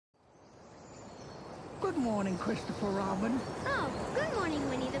Good morning, Christopher Robin. Oh, good morning,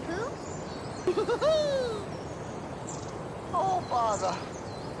 Winnie the Pooh. Oh, bother.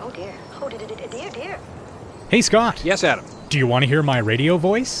 Oh, dear. Oh, dear. Hey, Scott. Yes, Adam. Do you want to hear my radio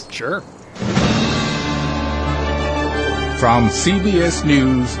voice? Sure. From CBS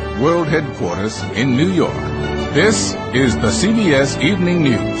News World Headquarters in New York, this is the CBS Evening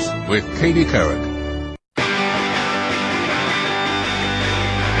News with Katie Couric.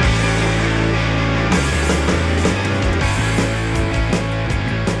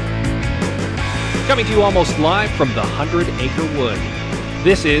 Coming to you almost live from the 100-Acre Wood.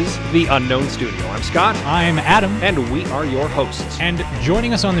 This is The Unknown Studio. I'm Scott. I'm Adam. And we are your hosts. And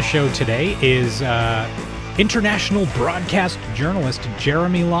joining us on the show today is international broadcast journalist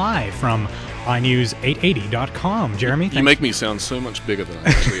Jeremy Lai from iNews880.com. Jeremy, You make me sound so much bigger than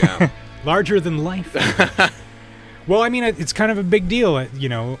I actually am. larger than life. Well, I mean, it's kind of a big deal,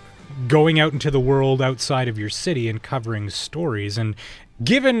 going out into the world outside of your city and covering stories. And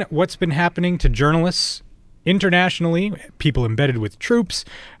given what's been happening to journalists internationally, people embedded with troops,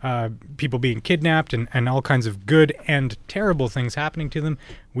 people being kidnapped, and all kinds of good and terrible things happening to them,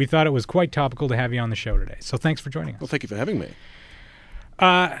 we thought it was quite topical to have you on the show today. So thanks for joining us. Well, thank you for having me.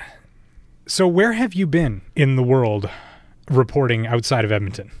 So where have you been in the world reporting outside of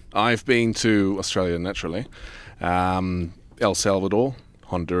Edmonton? I've been to Australia, naturally, El Salvador,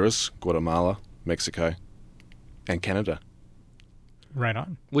 Honduras, Guatemala, Mexico, and Canada. Right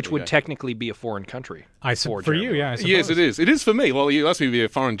on. Which would technically be a foreign country. For Jeremy. you, yeah, I suppose. Yes, it is. It is for me. Well, you asked me to be a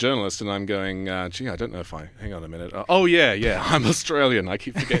foreign journalist, and I'm going, gee, I don't know if I... Hang on a minute. Yeah, I'm Australian. I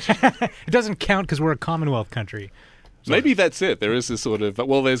keep forgetting. It doesn't count because we're a Commonwealth country. Maybe that's it. There is this sort of...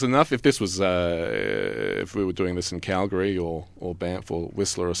 Well, there's enough... If this was... if we were doing this in Calgary or Banff or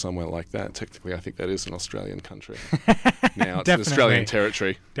Whistler or somewhere like that, technically I think that is an Australian country. Now, it's an Australian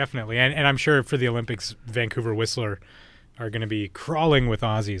territory. Definitely. And I'm sure for the Olympics, Vancouver, Whistler are going to be crawling with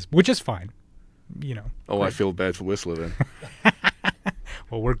Aussies, which is fine. Oh, great. I feel bad for Whistler then.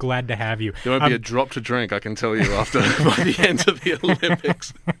 Well, we're glad to have you. There won't be a drop to drink, I can tell you, by the end of the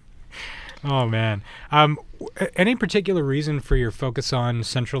Olympics. Oh, man. Any particular reason for your focus on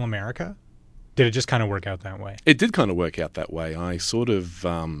Central America? Did it just kind of work out that way? It did kind of work out that way. I sort of,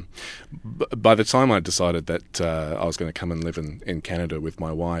 by the time I decided that I was going to come and live in Canada with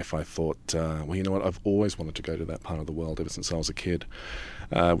my wife, I thought, well, you know what, I've always wanted to go to that part of the world ever since I was a kid.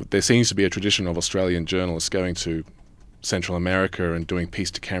 There seems to be a tradition of Australian journalists going to Central America and doing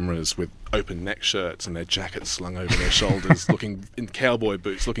piece to cameras with open neck shirts and their jackets slung over their shoulders, looking in cowboy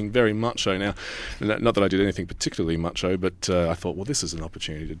boots, looking very macho. Now, not that I did anything particularly macho, but I thought, well, this is an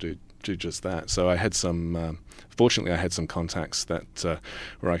opportunity to do just that. So I had some, fortunately, I had some contacts that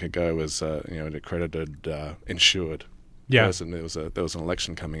where I could go as an accredited insured person. There was an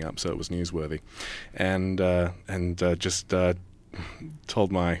election coming up, so it was newsworthy, and just.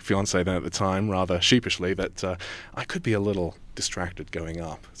 Told my fiancée then at the time, rather sheepishly, that I could be a little distracted going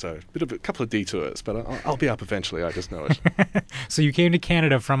up. So a couple of detours, but I'll be up eventually, I just know it. So you came to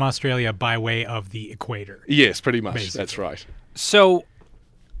Canada from Australia by way of the equator. Yes, pretty much. Basically. That's right. So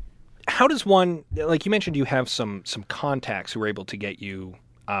how does one, like you mentioned, you have some contacts who are able to get you,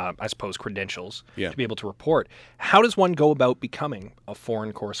 I suppose, credentials to be able to report. How does one go about becoming a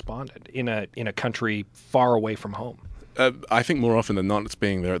foreign correspondent in a country far away from home? I think more often than not, it's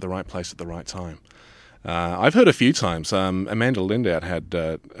being there at the right place at the right time. I've heard a few times. Amanda Lindout had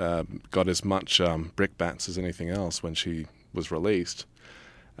got as much brickbats as anything else when she was released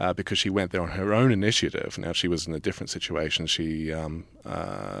because she went there on her own initiative. Now, she was in a different situation. She, I'm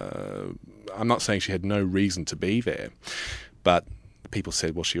not saying she had no reason to be there, but people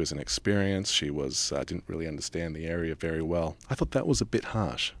said, well, she was inexperienced. She didn't really understand the area very well. I thought that was a bit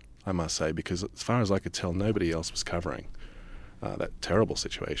harsh, I must say, because as far as I could tell, nobody else was covering that terrible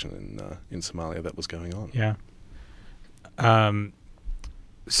situation in Somalia that was going on. Yeah.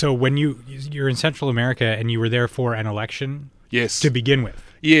 So when you're in Central America and you were there for an election, yes, to begin with.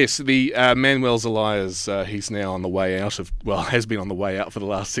 Yes, the Manuel Zelaya, he's now on the way out has been on the way out for the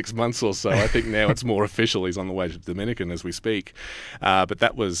last 6 months or so. I think now it's more official. He's on the way to Dominican as we speak. But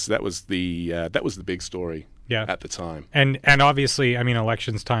that was the big story. Yeah. At the time. And obviously, I mean,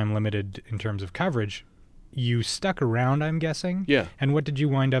 elections time limited in terms of coverage. You stuck around, I'm guessing. Yeah. And what did you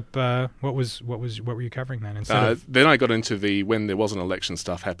wind up? What were you covering then? Then I got into when there wasn't election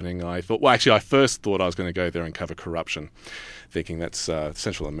stuff happening. I thought, well, actually, I first thought I was going to go there and cover corruption, thinking that's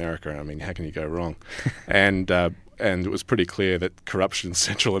Central America. I mean, how can you go wrong? And and it was pretty clear that corruption in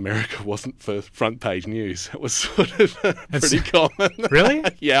Central America wasn't for front-page news. It was sort of pretty common. Really?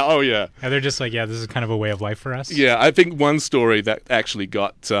 Yeah, oh yeah. And they're just like, yeah, this is kind of a way of life for us? Yeah, I think one story that actually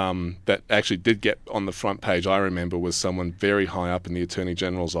did get on the front page, I remember, was someone very high up in the Attorney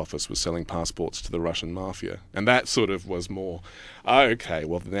General's office was selling passports to the Russian mafia. And that sort of was more, okay,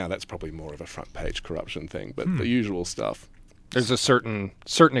 well, now that's probably more of a front-page corruption thing, but the usual stuff. There's a certain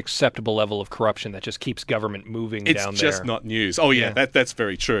acceptable level of corruption that just keeps government moving down there. It's just not news. Oh yeah, that's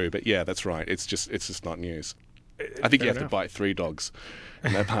very true. But yeah, that's right. It's just not news. I think you have to bite 3 dogs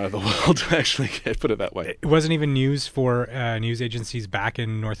in that part of the world to actually put it that way. It wasn't even news for news agencies back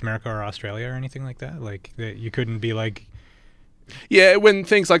in North America or Australia or anything like that. Like you couldn't be like. Yeah, when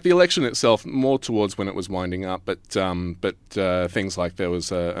things like the election itself, more towards when it was winding up, but things like there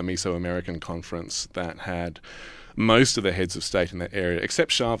was a Mesoamerican conference that had most of the heads of state in that area,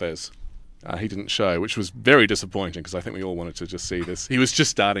 except Chavez. He didn't show, which was very disappointing because I think we all wanted to just see this. He was just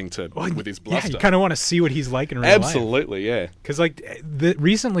starting to, with his bluster. Yeah, you kind of want to see what he's like in real life. Absolutely, yeah. Because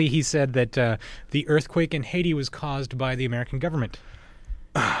recently he said that the earthquake in Haiti was caused by the American government.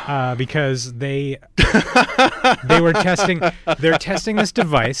 Because they're testing this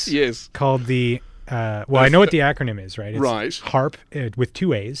device called the I know what the acronym is, right? It's right. HARP with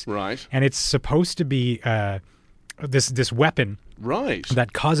 2 A's. Right. And it's supposed to be this weapon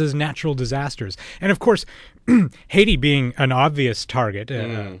that causes natural disasters. And of course, Haiti being an obvious target,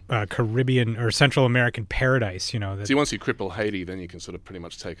 Caribbean or Central American paradise, See, once you cripple Haiti, then you can sort of pretty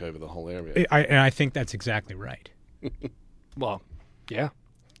much take over the whole area. I think that's exactly right. Well, yeah.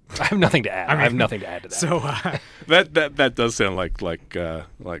 I have nothing to add. I have nothing to add to that. So that does sound like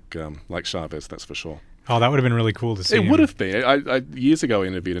Chavez, that's for sure. Oh, that would have been really cool to see. It would have been. I years ago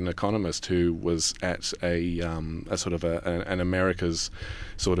interviewed an economist who was at a sort of an America's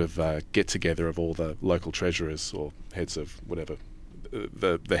sort of get together of all the local treasurers or heads of whatever.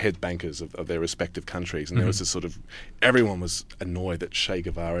 The head bankers of their respective countries, and there was this sort of everyone was annoyed that Che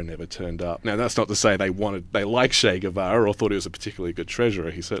Guevara never turned up. Now that's not to say they liked Che Guevara or thought he was a particularly good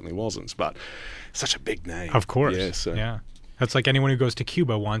treasurer. He certainly wasn't, but such a big name, of course. Yeah, so. Yeah. That's like anyone who goes to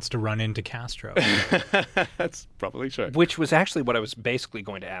Cuba wants to run into Castro. That's probably true. Which was actually what I was basically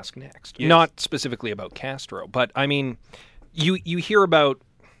going to ask next. Yes. Not specifically about Castro, but I mean, you hear about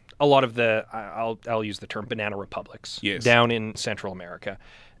a lot of the, I'll use the term banana republics down in Central America.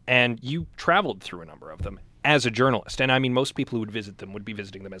 And you traveled through a number of them as a journalist. And I mean, most people who would visit them would be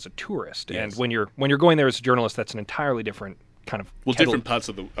visiting them as a tourist. Yes. And when you're going there as a journalist, that's an entirely different kind of different parts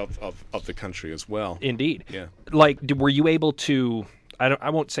of the country as well. Indeed. Yeah. Like, were you able to, I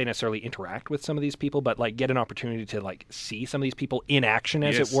won't say necessarily interact with some of these people, but like get an opportunity to like see some of these people in action,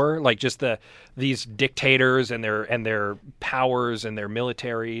 as it were, like just these dictators and their powers and their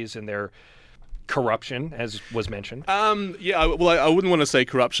militaries and their corruption, as was mentioned. I wouldn't want to say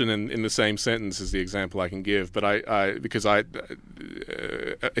corruption in the same sentence as the example I can give, but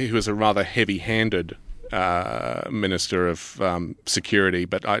he was a rather heavy-handed Minister of Security,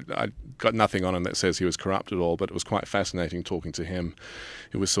 but I got nothing on him that says he was corrupt at all, but it was quite fascinating talking to him.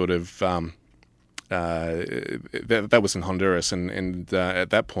 It was sort of that was in Honduras, and at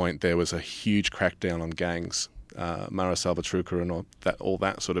that point there was a huge crackdown on gangs, Mara Salvatrucha and all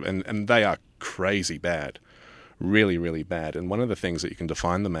that sort of, and they are crazy bad, really, really bad. And one of the things that you can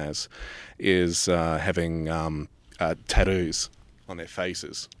define them as is having tattoos on their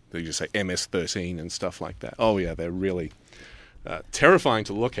faces. They just say MS-13 and stuff like that. Oh yeah, they're really terrifying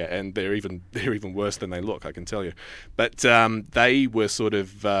to look at, and they're even worse than they look, I can tell you. But they were sort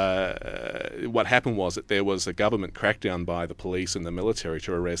of what happened was that there was a government crackdown by the police and the military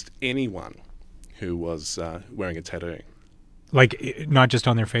to arrest anyone who was wearing a tattoo. Like not just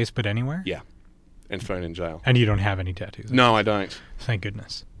on their face, but anywhere? Yeah, and thrown in jail. And you don't have any tattoos? No, I don't. Thank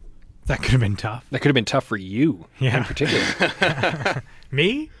goodness. That could have been tough. That could have been tough for you in particular.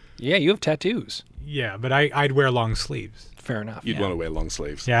 Me? Yeah, you have tattoos. Yeah, but I'd wear long sleeves. Fair enough. You'd want to wear long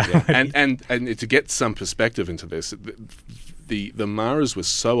sleeves. Yeah. And to get some perspective into this, the Maras was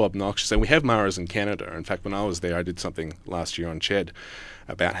so obnoxious. And we have Maras in Canada. In fact, when I was there, I did something last year on Ched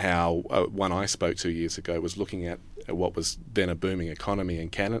about how one I spoke to years ago was looking at what was then a booming economy in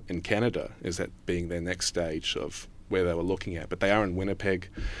Canada, is that being their next stage of where they were looking at. But they are in Winnipeg.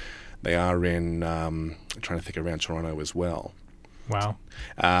 They are in, I'm trying to think, around Toronto as well. Wow.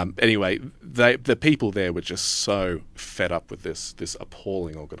 Anyway, the people there were just so fed up with this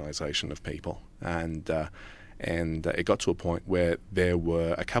appalling organisation of people, and it got to a point where there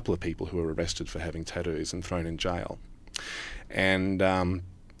were a couple of people who were arrested for having tattoos and thrown in jail, and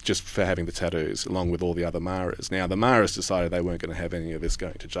just for having the tattoos, along with all the other Maras. Now, the Maras decided they weren't going to have any of this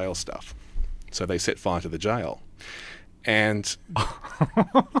going to jail stuff. So they set fire to the jail. And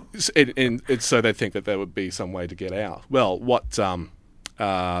so they think that there would be some way to get out. Well, what the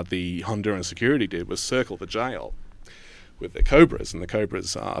Honduran security did was circle the jail with the Cobras, and the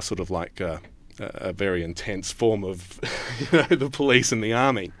Cobras are sort of like a very intense form of the police and the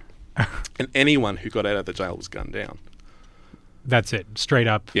army. And anyone who got out of the jail was gunned down. That's it, straight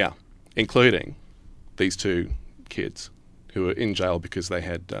up. Yeah, including these two kids who were in jail because they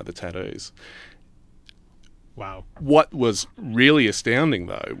had the tattoos. Wow. What was really astounding,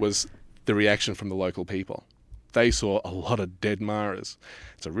 though, was the reaction from the local people. They saw a lot of dead Maras.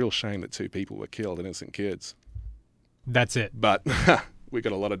 It's a real shame that 2 people were killed, innocent kids. That's it. But we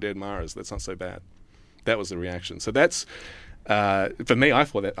got a lot of dead Maras. That's not so bad. That was the reaction. So that's, for me, I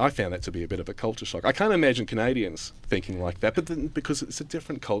found that to be a bit of a culture shock. I can't imagine Canadians thinking like that, but because it's a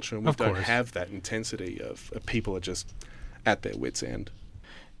different culture and we don't have that intensity of people are just at their wits' end.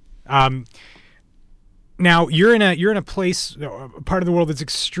 Now you're in a place, a part of the world that's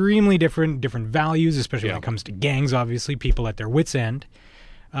extremely different values, especially when it comes to gangs. Obviously, people at their wits' end.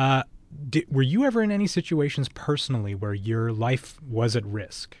 Were you ever in any situations personally where your life was at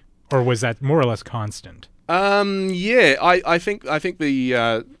risk, or was that more or less constant? Yeah, I think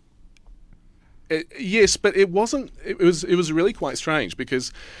the yes, but it wasn't. It was really quite strange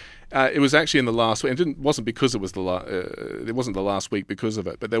because. It was actually in the last week. It wasn't because it was it wasn't the last week because of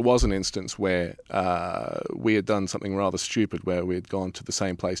it. But there was an instance where we had done something rather stupid, where we had gone to the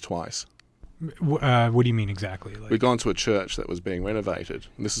same place twice. What do you mean exactly? We'd gone to a church that was being renovated.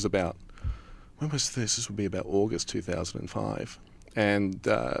 And this is about when was this? This would be about August 2005. And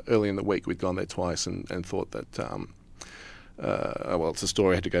early in the week, we'd gone there twice and thought that. Well, it's a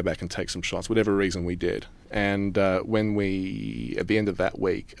story. I had to go back and take some shots. Whatever reason, we did. And when we, at the end of that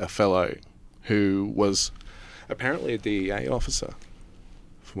week, a fellow who was apparently a DEA officer,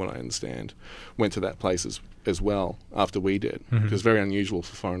 from what I understand, went to that place as well after we did. Mm-hmm. It was very unusual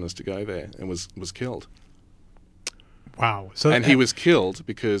for foreigners to go there, and was killed. Wow. And he was killed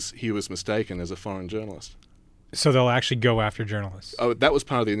because he was mistaken as a foreign journalist. So they'll actually go after journalists? Oh, that was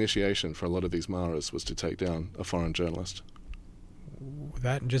part of the initiation for a lot of these Maras, was to take down a foreign journalist.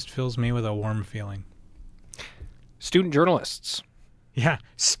 That just fills me with a warm feeling. Student journalists. Yeah,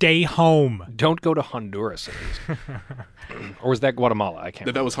 stay home. Don't go to Honduras, at least. Or was that Guatemala? I can't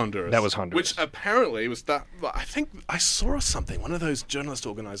remember. That was Honduras. That was Honduras. Which apparently was that. I think I saw something. One of those journalist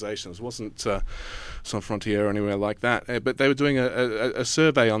organizations, wasn't Sans Frontières or anywhere like that, but they were doing a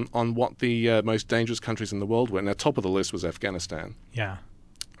survey on what the most dangerous countries in the world were. Now, top of the list was Afghanistan. Yeah.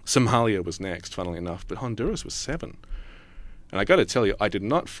 Somalia was next, funnily enough, but Honduras was 7. And I got to tell you, I did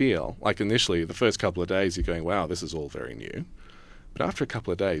not feel like initially the first couple of days you're going, wow, this is all very new. But after a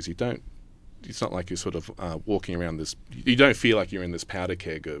couple of days, you don't. It's not like you're sort of walking around this. You don't feel like you're in this powder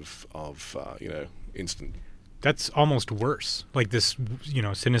keg of instant. That's almost worse. Like this,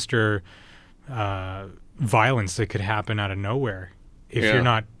 sinister violence that could happen out of nowhere if you're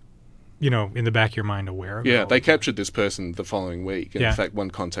not, in the back of your mind aware of it. Yeah, they captured this person the following week. And in fact,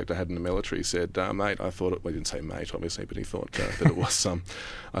 one contact I had in the military said, mate, I thought it. Well, he didn't say mate, obviously, but he thought that it was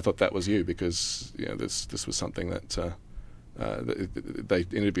I thought that was you because this was something that. They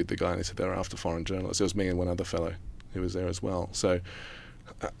interviewed the guy and they said they were after foreign journalists. There was me and one other fellow who was there as well. So,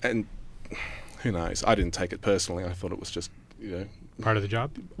 and who knows? I didn't take it personally. I thought it was just part of the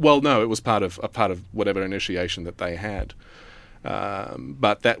job. Well, no, it was part of whatever initiation that they had.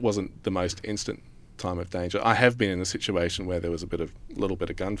 But that wasn't the most instant time of danger. I have been in a situation where there was a little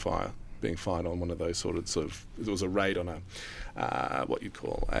bit of gunfire being fired on one of those sort of. It was a raid on what you'd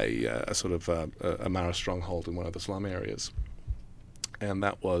call a sort of a Mara stronghold in one of the slum areas, and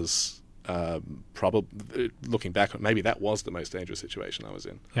that was probably looking back, maybe that was the most dangerous situation I was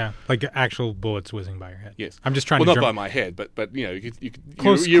in. Yeah, like actual bullets whizzing by your head. Yes, I'm just trying. Well, not by my head, but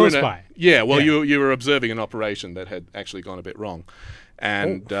close by. Yeah, well, you were observing an operation that had actually gone a bit wrong,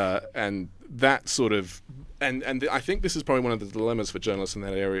 and that sort of. And I think this is probably one of the dilemmas for journalists in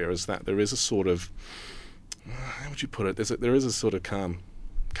that area is that there is a sort of, how would you put it? There is a sort of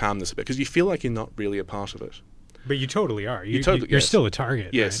calmness about it because you feel like you're not really a part of it. But you totally are. You're yes. still a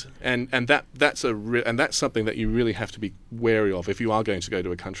target. Yes, right? and that's something that you really have to be wary of if you are going to go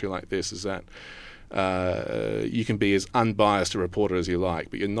to a country like this. Is that you can be as unbiased a reporter as you like,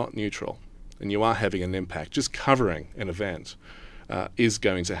 but you're not neutral, and you are having an impact. Just covering an event is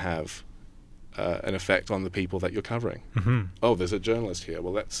going to have. An effect on the people that you're covering. Mm-hmm. Oh, there's a journalist here.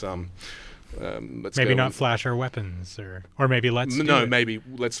 Well, let's maybe not flash our weapons, or maybe maybe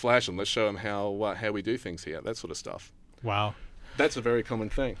let's flash them. Let's show them how we do things here. That sort of stuff. Wow, that's a very common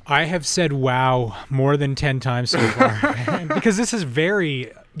thing. I have said "wow" more than 10 times so far, because this is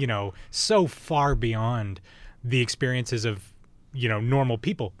very so far beyond the experiences of, normal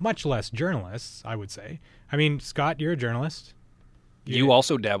people, much less journalists, I would say. I mean, Scott, you're a journalist. You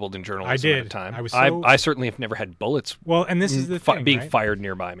also dabbled in journalism I did. at a time. I certainly have never had bullets well, and this is the thing, being right? fired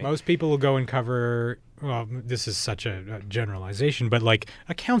nearby me. Most people will go and cover, well, this is such a generalization, but like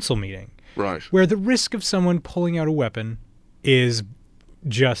a council meeting. Right. Where the risk of someone pulling out a weapon is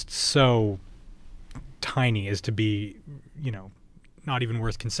just so tiny as to be, not even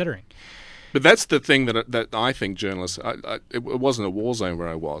worth considering. But that's the thing that I think journalists. It wasn't a war zone where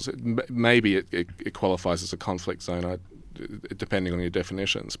I was. Maybe it qualifies as a conflict zone, depending on your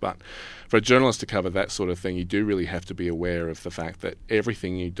definitions. But for a journalist to cover that sort of thing, you do really have to be aware of the fact that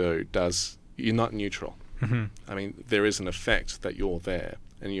everything you do you're not neutral. Mm-hmm. I mean, there is an effect that you're there,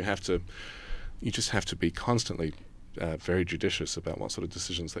 and you just have to be constantly very judicious about what sort of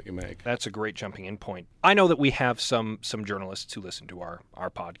decisions that you make. That's a great jumping in point. I know that we have some journalists who listen to our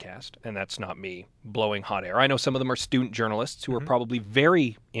podcast, and that's not me blowing hot air. I know some of them are student journalists who are probably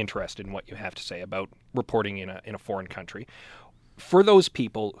very interested in what you have to say about reporting in a foreign country. For those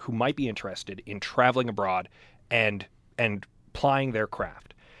people who might be interested in traveling abroad and plying their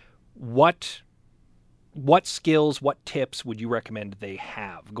craft, what skills, what tips would you recommend they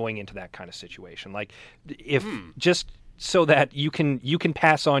have going into that kind of situation? Like, if just so that you can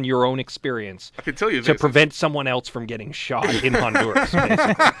pass on your own experience, I can tell you to this. prevent someone else from getting shot in Honduras.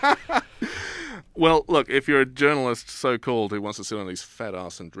 Basically. Well, look, if you're a journalist so-called who wants to sit on these fat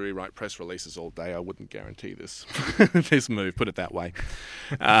ass and rewrite press releases all day, I wouldn't guarantee this this move. Put it that way.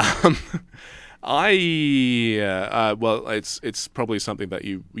 Well, it's probably something that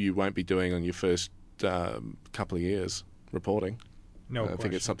you won't be doing on your first couple of years reporting. No I question.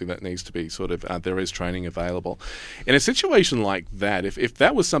 think it's something that needs to be sort of, there is training available. In a situation like that, if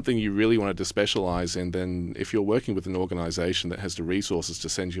that was something you really wanted to specialise in, then if you're working with an organisation that has the resources to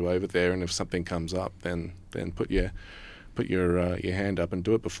send you over there, and if something comes up, then put your hand up and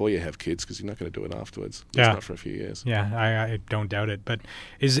do it before you have kids, because you're not going to do it afterwards. It's not for a few years. Yeah, I don't doubt it. But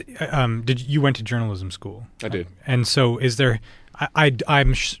you went to journalism school? I did. And so is there?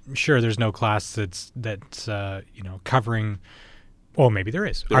 I'm sure there's no class that's covering. Well, maybe there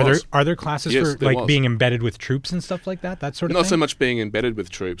is. Are there classes Yes, for like being embedded with troops and stuff like that? That sort of thing? Not so much being embedded with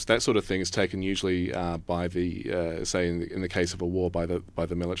troops. That sort of thing is taken usually by the say in the case of a war by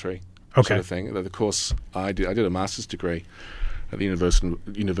the military. Okay. Sort of thing. The course I did a master's degree at the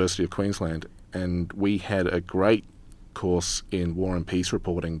University of Queensland, and we had a great course in war and peace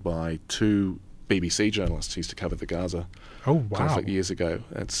reporting by two BBC journalists who used to cover the Gaza conflict years ago.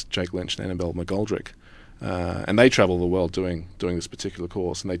 That's Jake Lynch and Annabelle McGoldrick. And they travel the world doing this particular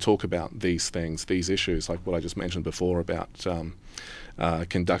course, and they talk about these things, these issues, like what I just mentioned before about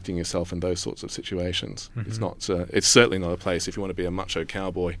conducting yourself in those sorts of situations. Mm-hmm. It's certainly not a place if you want to be a macho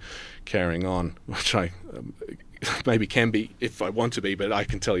cowboy carrying on, which I maybe can be if I want to be, but I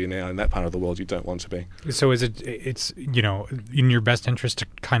can tell you now, in that part of the world, you don't want to be. So it's in your best interest to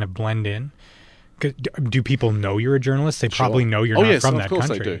kind of blend in? Do people know you're a journalist? They probably know you're not from that country. Of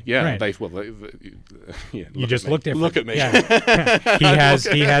course they do. Yeah, right. You just look different. Look at me. Yeah.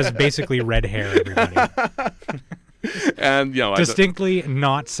 He has basically red hair, everybody. And distinctly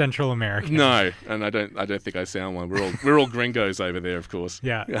not Central American. No, and I don't think I sound one. We're all gringos over there, of course.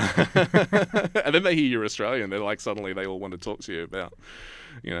 Yeah. And then they hear you're Australian. They're like, suddenly they all want to talk to you about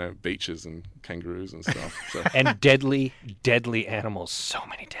beaches and kangaroos and stuff. So. And deadly animals. So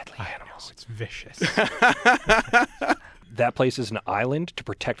many deadly animals. It's vicious. That place is an island to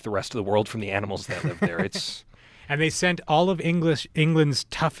protect the rest of the world from the animals that live there. And they sent all of England's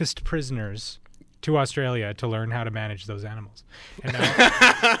toughest prisoners to Australia to learn how to manage those animals. And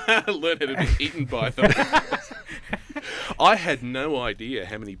now learn how to be eaten by them. I had no idea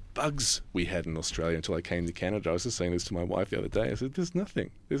how many bugs we had in Australia until I came to Canada. I was just saying this to my wife the other day. I said, "There's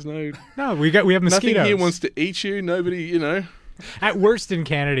nothing. There's no. No, we have mosquitoes. Nothing here wants to eat you. Nobody, At worst, in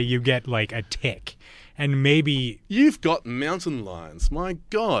Canada, you get like a tick, and maybe you've got mountain lions. My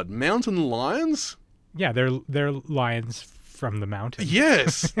God, mountain lions. Yeah, they're lions from the mountains.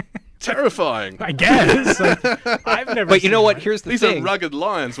 Yes. Terrifying. I guess. I've never. But you know what? Here's the thing. These are rugged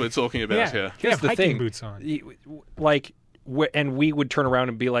lions we're talking about here. Here's the thing. Boots on. And we would turn around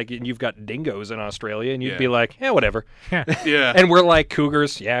and be like, "You've got dingoes in Australia," and you'd be like, "Yeah, whatever." Yeah. And we're like,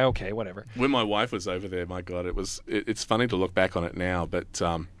 "Cougars, yeah, okay, whatever." When my wife was over there, my God, it's funny to look back on it now, but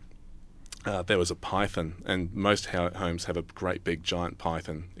there was a python, and most homes have a great big giant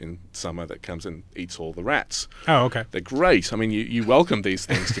python in summer that comes and eats all the rats. Oh, okay. They're great. I mean, you welcome these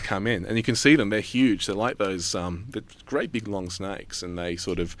things to come in, and you can see them. They're huge. They're like those the great big long snakes, and they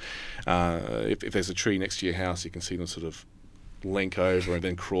sort of, if there's a tree next to your house, you can see them sort of link over and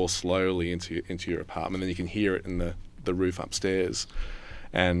then crawl slowly into your apartment. Then you can hear it in the roof upstairs.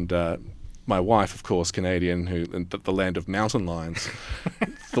 And my wife, of course, Canadian, who in the land of mountain lions,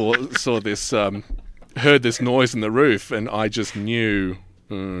 heard this noise in the roof, and I just knew,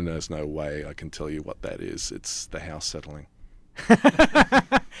 there's no way I can tell you what that is. It's the house settling.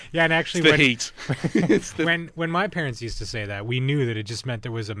 Yeah, and actually, it's the heat. When my parents used to say that, we knew that it just meant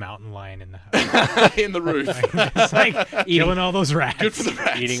there was a mountain lion in the house. In the roof. It's like killing all those rats. Good for the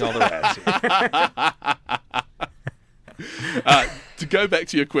rats. Eating all the rats. To go back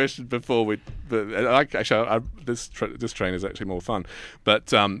to your question before this train is actually more fun,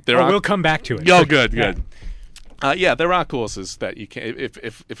 but we'll come back to it. Oh, good. There are courses that you can,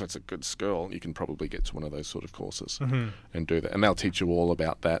 if it's a good school, you can probably get to one of those sort of courses and do that, and they'll teach you all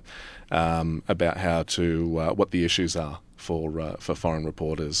about that, about how to what the issues are for foreign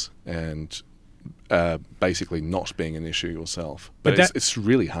reporters, and basically not being an issue yourself. But it's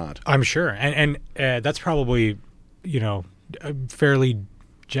really hard. I'm sure, and that's probably a fairly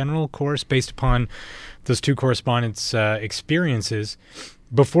general course based upon those two correspondents' experiences.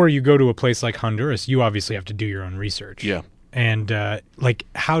 Before you go to a place like Honduras, you obviously have to do your own research. Yeah. And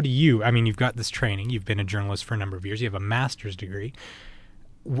how do you? I mean, you've got this training. You've been a journalist for a number of years. You have a master's degree.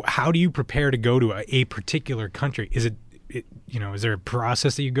 How do you prepare to go to a particular country? Is is there a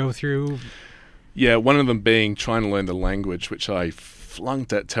process that you go through? Yeah, one of them being trying to learn the language, which I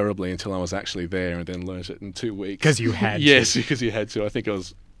flunked at terribly until I was actually there, and then learnt it in 2 weeks. Because you had to. Yes, because you had to. I think I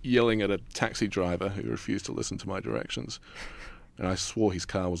was yelling at a taxi driver who refused to listen to my directions. And I swore his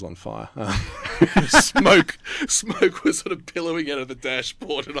car was on fire. Smoke was sort of billowing out of the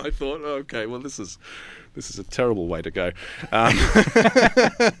dashboard, and I thought, okay, well, this is a terrible way to go.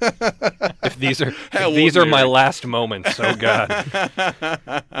 If these are my last moments, oh God.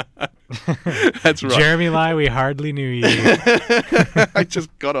 That's right. Jeremy Lai, we hardly knew you. I just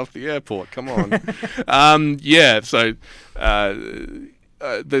got off the airport. Come on. So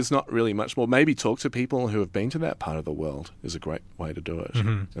there's not really much more. Maybe talk to people who have been to that part of the world is a great way to do it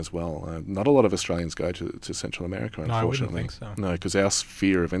as well. Not a lot of Australians go to Central America, unfortunately. No, I wouldn't think so. No, because our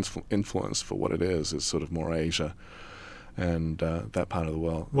sphere of influence for what it is sort of more Asia and that part of the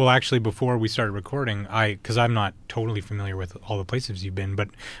world. Well, actually, before we started recording, because I'm not totally familiar with all the places you've been, but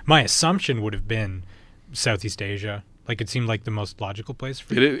my assumption would have been Southeast Asia. Like, it seemed like the most logical place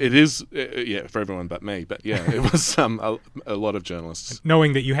for you. It is, for everyone but me. But yeah, it was a lot of journalists.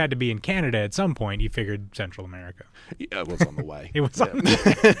 Knowing that you had to be in Canada at some point, you figured Central America. Yeah, it was on the way. It was on the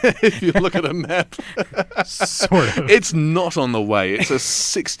way. If you look at a map. Sort of. It's not on the way. It's a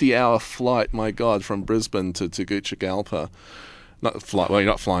 60-hour flight, my God, from Brisbane to Tegucigalpa. You're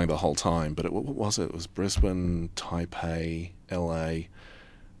not flying the whole time, but what was it? It was Brisbane, Taipei, LA,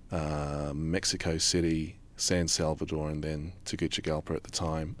 Mexico City, San Salvador, and then Tegucigalpa at the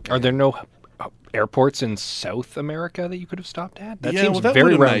time. Are there no airports in South America that you could have stopped at? That seems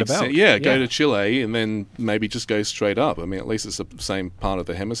very roundabout. Go to Chile and then maybe just go straight up. I mean, at least it's the same part of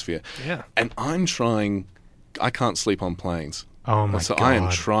the hemisphere. Yeah. And I can't sleep on planes. Oh, my God. So I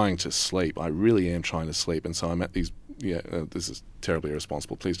am trying to sleep. I really am trying to sleep. And so I'm at these, this is terribly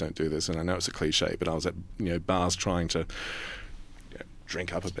irresponsible. Please don't do this. And I know it's a cliche, but I was at, bars trying to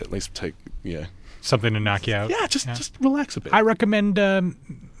drink up a bit, at least take, something to knock you out. Yeah, just relax a bit. I recommend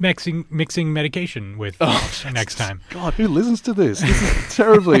mixing medication with next time. God, who listens to this? This is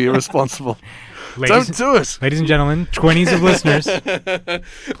terribly irresponsible. Don't do it. Ladies and gentlemen, 20s of listeners,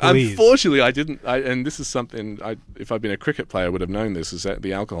 please. Unfortunately, I didn't, and this is something, if I'd been a cricket player, I would have known this, is that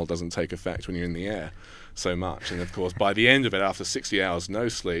the alcohol doesn't take effect when you're in the air so much. And of course, by the end of it, after 60 hours, no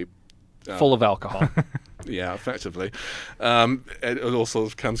sleep. Full of alcohol. Yeah, effectively. It all sort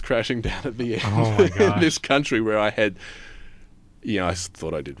of comes crashing down at the end. Oh my gosh. In this country where I had, I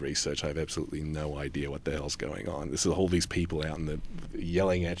thought I did research. I have absolutely no idea what the hell's going on. This is all these people out in the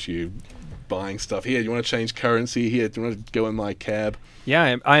yelling at you, buying stuff. Here, do you want to change currency? Here, do you want to go in my cab?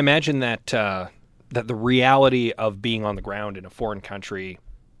 Yeah, I imagine that that the reality of being on the ground in a foreign country,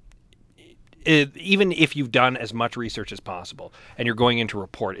 even if you've done as much research as possible and you're going into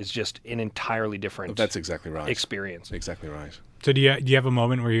report, is just an entirely different That's exactly right. experience. Exactly right. So do you have a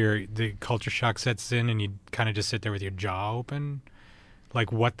moment where the culture shock sets in and you kind of just sit there with your jaw open?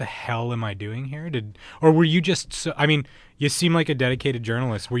 Like, what the hell am I doing here? Or were you just you seem like a dedicated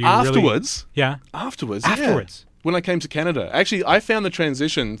journalist. Were you Afterwards? Really? Yeah. Afterwards. When I came to Canada. Actually, I found the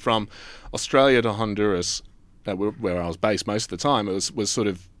transition from Australia to Honduras, where I was based most of the time, it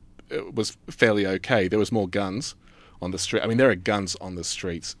was fairly okay. There was more guns on the street. I mean, there are guns on the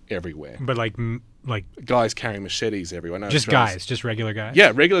streets everywhere. But like guys carrying machetes everywhere. No, just guys, just regular guys.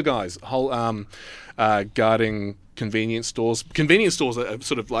 Yeah, regular guys. Guarding convenience stores. Convenience stores are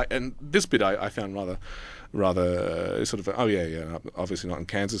sort of like, and this bit I found rather sort of, obviously not in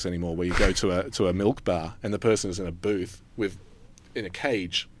Kansas anymore, where you go to a milk bar and the person is in a booth in a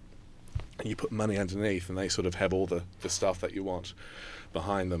cage, and you put money underneath, and they sort of have all the stuff that you want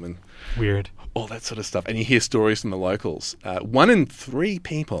behind them, and weird, all that sort of stuff. And you hear stories from the locals. 1 in 3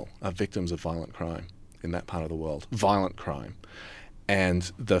 people are victims of violent crime in that part of the world. Violent crime.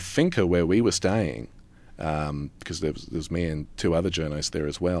 And the finca where we were staying, because there was me and 2 other journos there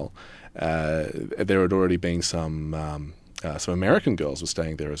as well, there had already been some American girls were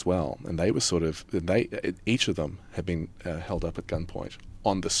staying there as well, and they were each of them had been held up at gunpoint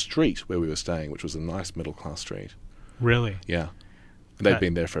on the street where we were staying, which was a nice middle class street. Really? Yeah. They'd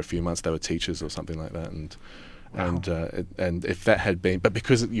been there for a few months. They were teachers or something like that, and wow. and if that had been, but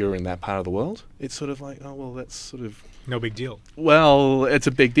because you're in that part of the world, it's sort of like, oh well, that's sort of no big deal. Well, it's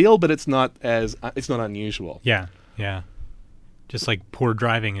a big deal, but it's not unusual. Yeah, yeah. Just like poor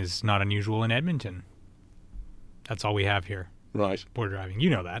driving is not unusual in Edmonton. That's all we have here. Right. Poor driving. You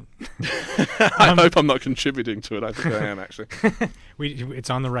know that. I hope I'm not contributing to it. I think I am, actually. It's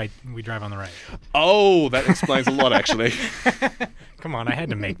on the right. We drive on the right. Oh, that explains a lot, actually. Come on, I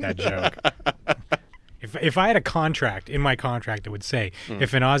had to make that joke. If I had a contract, in my contract, it would say,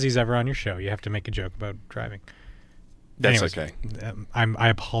 if an Aussie's ever on your show, you have to make a joke about driving. That's Anyways, okay. I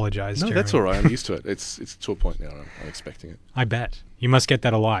apologize, No, Jeremy. that's all right. I'm used to it. It's to a point now. I'm expecting it. I bet. You must get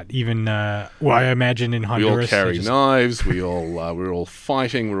that a lot. Even, I imagine in Honduras. We all carry knives. We're all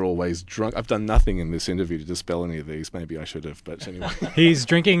fighting. We're always drunk. I've done nothing in this interview to dispel any of these. Maybe I should have, but anyway. He's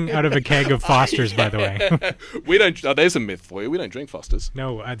drinking out of a keg of Foster's, by the way. We don't. Oh, there's a myth for you. We don't drink Foster's.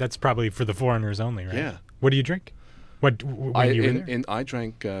 No, that's probably for the foreigners only, right? Yeah. What do you drink? When you were there? I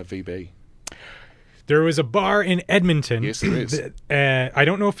drank VB. There was a bar in Edmonton. Yes, there is. I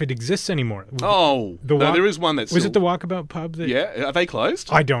don't know if it exists anymore. Oh, there is one that's. Was it the Walkabout pub? Yeah, are they closed?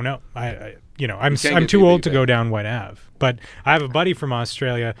 I don't know. I'm too old to go down White Ave. But I have a buddy from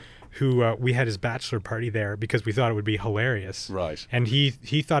Australia who we had his bachelor party there because we thought it would be hilarious. Right. And he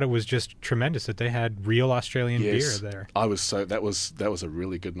thought it was just tremendous that they had real Australian beer there. That was a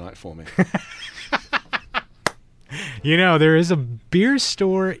really good night for me. There is a beer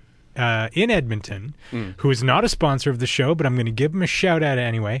store in Edmonton, who is not a sponsor of the show, but I'm going to give him a shout out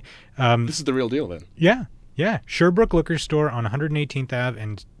anyway. This is the real deal then. Yeah. Sherbrooke Liquor Store on 118th Ave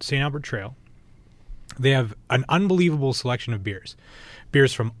and St. Albert Trail. They have an unbelievable selection of beers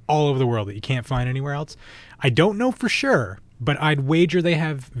from all over the world that you can't find anywhere else. I don't know for sure, but I'd wager they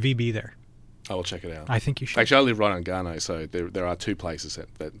have VB there. I will check it out. I think you should. Actually, I live right on Garno, so there are 2 places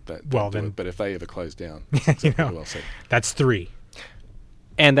that do it. But if they ever close down, well said. That's 3.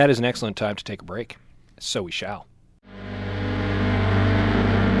 And that is an excellent time to take a break. So we shall.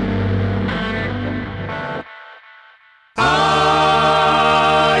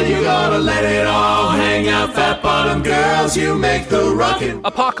 You gotta let it all hang out, fat bottom girls, you make the rockin'.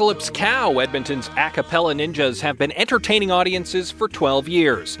 Apocalypse Cow, Edmonton's a cappella ninjas, have been entertaining audiences for 12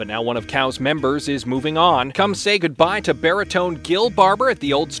 years. But now one of Cow's members is moving on. Come say goodbye to baritone Gil Barber at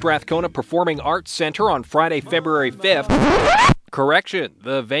the Old Strathcona Performing Arts Centre on Friday, February 5th. Correction,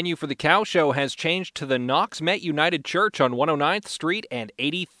 the venue for the Cow Show has changed to the Knox Met United Church on 109th Street and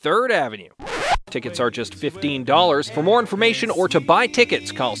 83rd Avenue. Tickets are just $15. For more information or to buy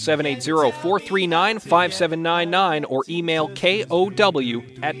tickets, call 780-439-5799 or email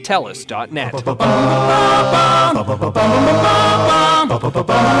kow@telus.net.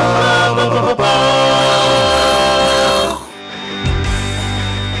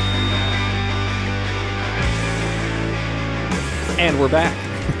 And we're back.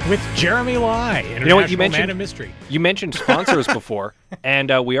 With Jeremy Lai, International Man of Mystery. You mentioned sponsors before,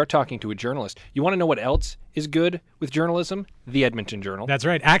 and we are talking to a journalist. You want to know what else is good with journalism? The Edmonton Journal. That's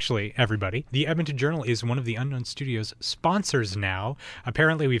right. Actually, everybody, the Edmonton Journal is one of the Unknown Studios sponsors now.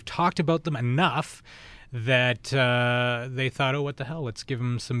 Apparently, we've talked about them enough that they thought, oh, what the hell, let's give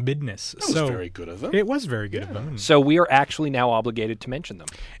them some business. That was very good of them. It was very good of them. So we are actually now obligated to mention them,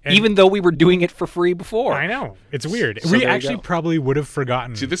 even though we were doing it for free before. I know. It's weird. So we actually probably would have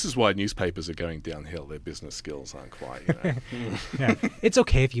forgotten. See, this is why newspapers are going downhill. Their business skills aren't quite, Yeah. It's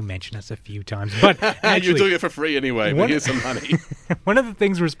okay if you mention us a few times, but actually, you're doing it for free anyway, but here's some money. One of the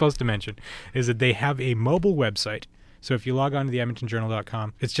things we're supposed to mention is that they have a mobile website. So if you log on to the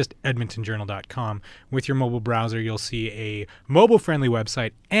edmontonjournal.com, it's just edmontonjournal.com. With your mobile browser, you'll see a mobile-friendly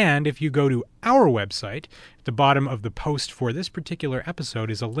website. And if you go to our website, at the bottom of the post for this particular episode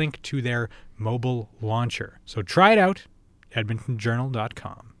is a link to their mobile launcher. So try it out,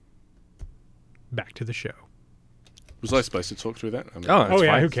 edmontonjournal.com. Back to the show. Was I supposed to talk through that? I mean, Oh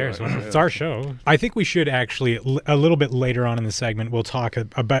yeah, fine. who cares? Sorry. It's our show. I think we should actually a little bit later on in the segment we'll talk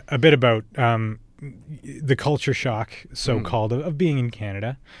a bit about the culture shock, so-called, of being in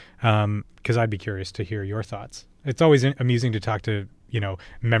Canada, because I'd be curious to hear your thoughts. It's always amusing to talk to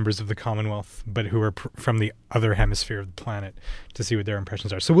members of the Commonwealth, but who are from the other hemisphere of the planet, to see what their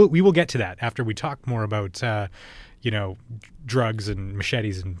impressions are. So we will get to that after we talk more about drugs and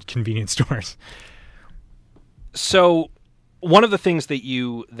machetes and convenience stores. So, one of the things that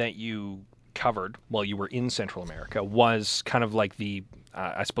you covered while you were in Central America was kind of like the,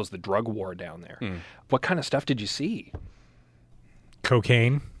 I suppose, the drug war down there. What kind of stuff did you see?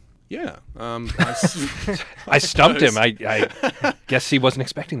 Cocaine. Yeah. I stumped him. I guess he wasn't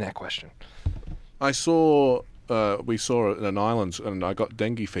expecting that question. We saw an island, and I got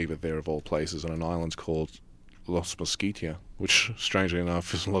dengue fever there of all places, on an island called Los Mosquitia, which, strangely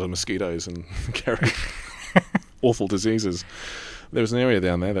enough, is a lot of mosquitoes and carry awful diseases. There was an area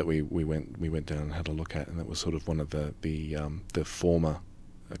down there that we went down and had a look at, and that was sort of one of the former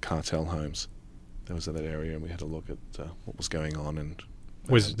cartel homes. That was in that area, and we had a look at what was going on. And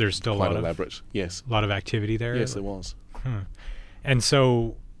was there still quite a lot elaborate? Yes, a lot of activity there. Yes, there was. And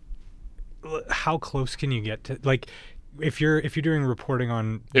so, how close can you get to, like, if you're doing reporting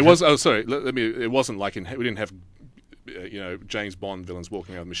on? It was. Oh, sorry. Let me. It wasn't like we didn't have James Bond villains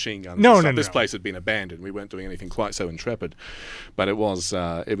walking around with machine guns. No. This place had been abandoned. We weren't doing anything quite so intrepid, but it was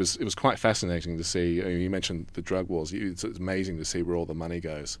quite fascinating to see. You mentioned the drug wars. It's amazing to see where all the money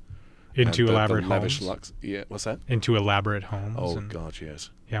goes. Into elaborate lavish homes. Yeah, what's that? Into elaborate homes. Oh God, yes.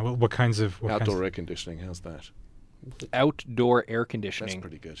 Yeah. What kinds of outdoor air conditioning? How's that? Outdoor air conditioning. That's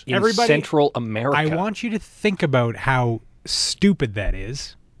pretty good. In Central America. I want you to think about how stupid that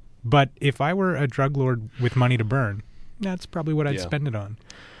is. But if I were a drug lord with money to burn, that's probably what I'd spend it on.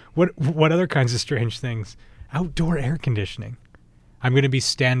 What other kinds of strange things? Outdoor air conditioning. I'm going to be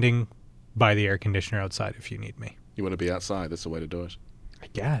standing by the air conditioner outside if you need me. You want to be outside. That's the way to do it. I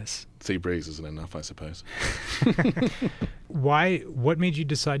guess. Sea breeze isn't enough, I suppose. Why? What made you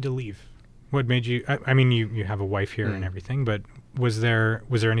decide to leave? What made you? I mean, you have a wife here and everything, but was there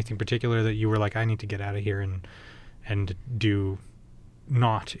anything particular that you were like, I need to get out of here and do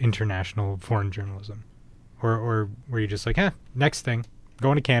not international foreign journalism, or were you just like, next thing,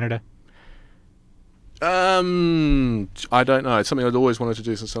 going to Canada? I don't know. It's something I'd always wanted to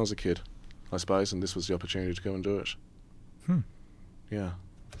do since I was a kid, I suppose, and this was the opportunity to go and do it. Yeah.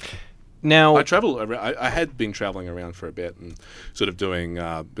 Now, I travel around. I had been traveling around for a bit and sort of doing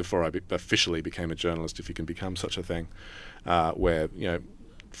before I officially became a journalist, if you can become such a thing, where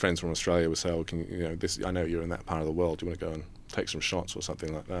friends from Australia would say, "Oh, I know you're in that part of the world. Do you want to go and take some shots or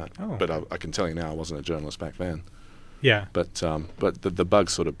something like that?" Oh. But I can tell you now, I wasn't a journalist back then. Yeah. But the bug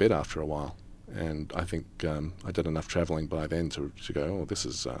sort of bit after a while, and I think I did enough traveling by then to go, "Oh, this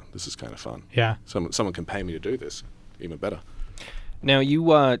is kind of fun." Yeah. Someone can pay me to do this, even better. Now,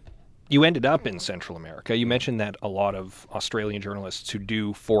 you ended up in Central America. You mentioned that a lot of Australian journalists who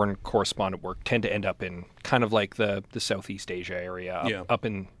do foreign correspondent work tend to end up in kind of like the Southeast Asia area, up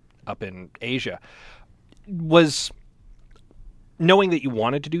in Asia. Was knowing that you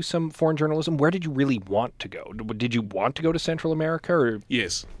wanted to do some foreign journalism, where did you really want to go? Did you want to go to Central America? Or?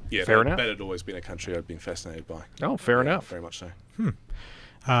 Yes. Yeah, fair enough. That had always been a country I'd been fascinated by. Oh, fair enough. Very much so.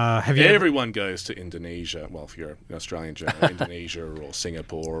 Have you? Everyone goes to Indonesia. Well, if you're an Australian journalist, Indonesia or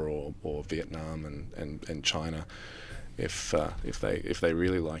Singapore or Vietnam and China, if they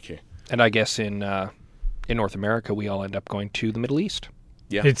really like you. And I guess in North America, we all end up going to the Middle East.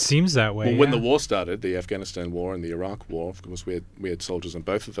 Yeah, It seems that way. Well, when the war started, the Afghanistan war and the Iraq war, of course, we had soldiers in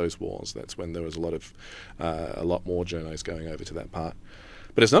both of those wars. That's when there was a lot more journos going over to that part.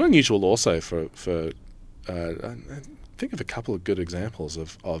 But it's not unusual also for think of a couple of good examples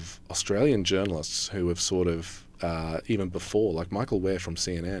of Australian journalists who have sort of even before, like Michael Ware from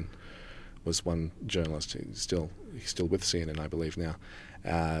CNN was one journalist. He's still with CNN, I believe now.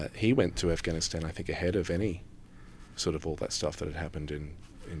 He went to Afghanistan, I think, ahead of any sort of all that stuff that had happened in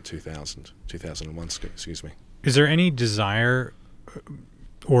 2001, excuse me. Is there any desire,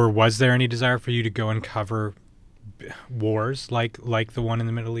 or was there any desire for you to go and cover wars like the one in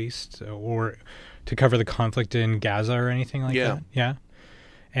the Middle East, or to cover the conflict in Gaza or anything like that? Yeah.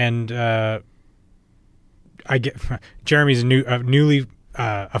 And I get Jeremy's newly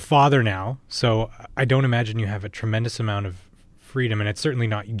a father now, so I don't imagine you have a tremendous amount of freedom, and it's certainly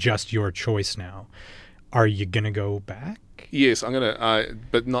not just your choice now. Are you going to go back? Yes, I'm going to,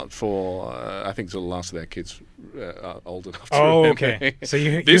 but not for, I think, till the last of their kids are old enough to Oh, remember. okay. So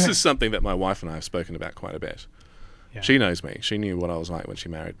this is something that my wife and I have spoken about quite a bit. Yeah. She knows me. She knew what I was like when she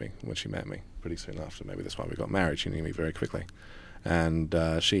met me pretty soon after. Maybe that's why we got married. She knew me very quickly. And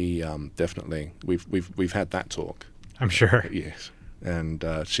she definitely, we've had that talk. I'm sure. Yes. And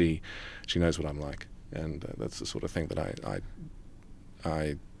she knows what I'm like. And that's the sort of thing that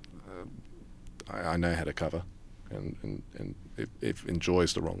I know how to cover. And if enjoy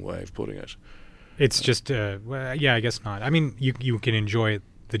is the wrong way of putting it. It's just, well, yeah, I guess not. I mean, you can enjoy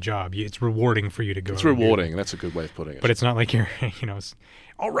the job. It's rewarding for you to go. It's rewarding. That's a good way of putting it. But it's not like you're,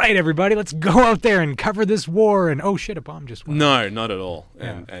 all right, everybody, let's go out there and cover this war. And oh shit, a bomb just went. No, not at all.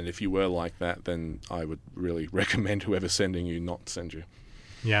 Yeah. And if you were like that, then I would really recommend whoever's sending you not send you.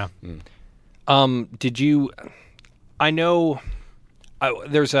 Yeah. Did you? I know.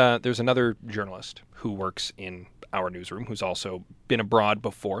 There's another journalist who works in our newsroom who's also been abroad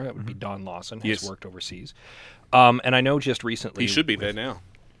before. That would be Don Lawson, who's worked overseas. And I know just recently He should be there now.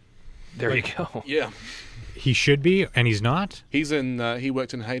 There you go. Yeah. He should be, and he's not? He's in. He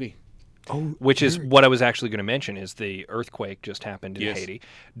worked in Haiti. Oh, Which is what I was actually going to mention is the earthquake just happened in Haiti.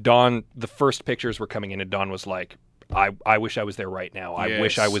 Don, the first pictures were coming in, and Don was like, I wish I was there right now. I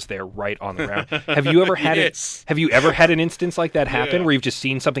wish I was there right on the ground. Have you ever had Have you ever had an instance like that happen where you've just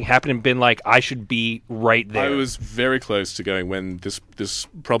seen something happen and been like, I should be right there? I was very close to going when this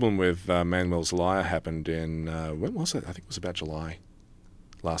problem with Manuel's Lyre happened in when was it? I think it was about July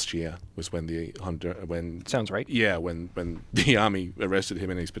last year. Was when Sounds right. Yeah, when the army arrested him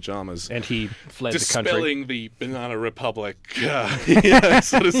in his pajamas and he fled the country, dispelling the Banana Republic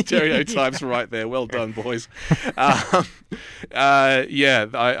sort of stereotypes right there. Well done, boys. I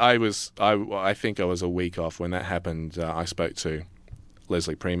think I was a week off when that happened. I spoke to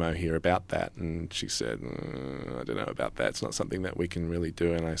Leslie Primo here about that, and she said, I don't know about that. It's not something that we can really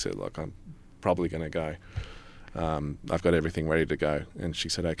do. And I said, look, I'm probably going to go. I've got everything ready to go. And she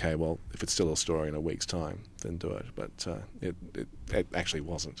said, okay, well, if it's still a story in a week's time, then do it. But it actually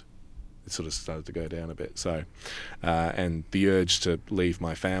wasn't. It sort of started to go down a bit. So, and the urge to leave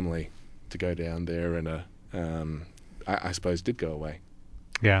my family to go down there and I suppose did go away.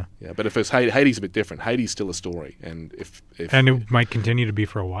 Yeah. Yeah, but if it's Haiti's a bit different. Haiti's still a story, and if and it might continue to be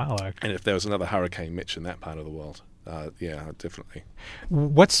for a while, actually. And if there was another Hurricane Mitch in that part of the world, definitely.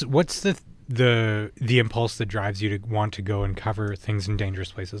 What's the impulse that drives you to want to go and cover things in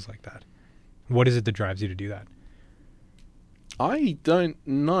dangerous places like that? What is it that drives you to do that? I don't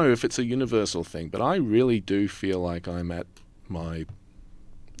know if it's a universal thing, but I really do feel like I'm at my.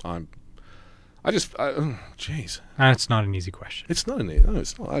 Jeez. That's not an easy question. It's not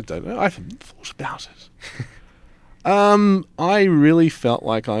it's not. I don't know. I haven't thought about it. I really felt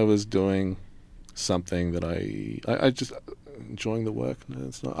like I was doing something that I just enjoying the work. No,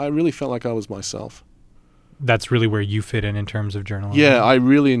 it's not. I really felt like I was myself. That's really where you fit in terms of journalism. Yeah, I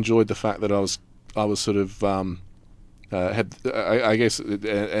really enjoyed the fact that I was sort of I guess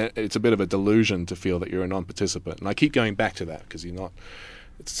it's a bit of a delusion to feel that you're a non-participant, and I keep going back to that because you're not.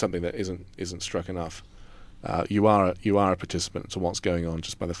 It's something that isn't struck enough. You are a participant to what's going on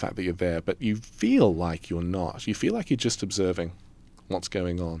just by the fact that you're there, but you feel like you're not. You feel like you're just observing what's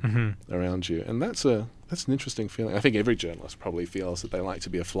going on around you, and that's an interesting feeling. I think every journalist probably feels that they like to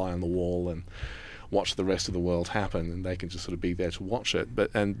be a fly on the wall and watch the rest of the world happen, and they can just sort of be there to watch it.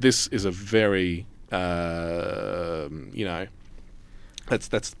 And this is a very that's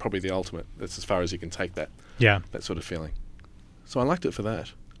probably the ultimate. That's as far as you can take that. Yeah. That sort of feeling. So I liked it for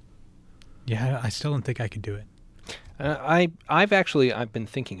that. Yeah, I still don't think I could do it. I've been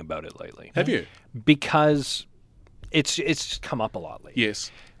thinking about it lately. Have you? Because it's just come up a lot lately.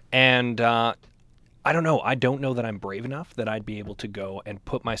 Yes. And I don't know. I don't know that I'm brave enough that I'd be able to go and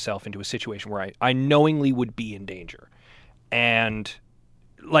put myself into a situation where I knowingly would be in danger. And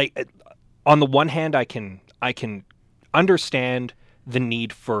like on the one hand, I can understand the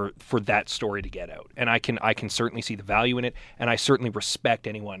need for that story to get out, and I can certainly see the value in it, and I certainly respect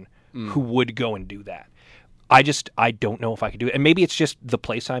anyone who would go and do that. I don't know if I could do it, and maybe it's just the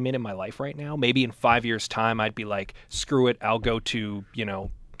place I'm in my life right now. Maybe in 5 years' time, I'd be like, screw it, I'll go to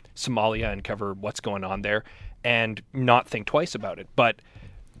Somalia and cover what's going on there, and not think twice about it. But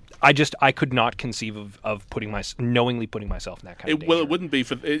I could not conceive of knowingly putting myself in that kind of danger. Well, it wouldn't be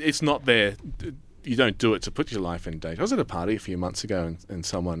it's not there. You don't do it to put your life in danger. I was at a party a few months ago, and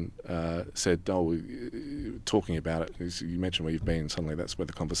someone said, talking about it, you mentioned where you've been, suddenly that's where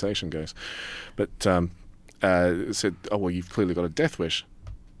the conversation goes. But said, you've clearly got a death wish.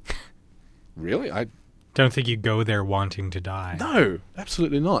 Really? I don't think you go there wanting to die. No,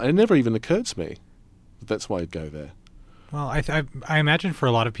 absolutely not. It never even occurred to me that that's why I'd go there. Well, I imagine for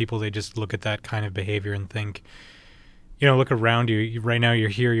a lot of people, they just look at that kind of behavior and think, look around you. Right now, you're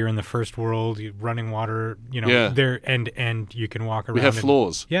here. You're in the first world. You're running water. There and you can walk around. We have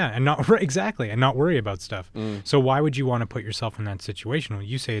floors. Yeah, and not exactly, and not worry about stuff. So why would you want to put yourself in that situation? Well,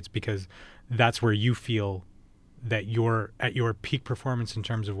 you say it's because that's where you feel that you're at your peak performance in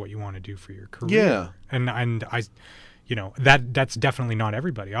terms of what you want to do for your career. Yeah, and I, that's definitely not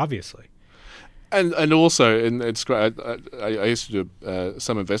everybody, obviously. And also, and it's great. I used to do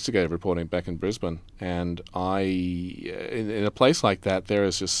some investigative reporting back in Brisbane, and in a place like that, there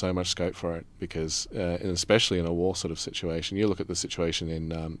is just so much scope for it because, and especially in a war sort of situation, you look at the situation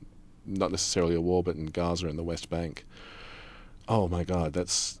in not necessarily a war, but in Gaza in the West Bank. Oh my God,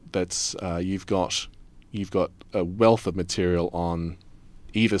 that's you've got a wealth of material on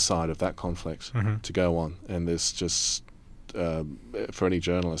either side of that conflict to go on, and there's just. For any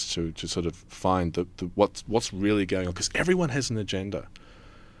journalist to sort of find what's really going on, because everyone has an agenda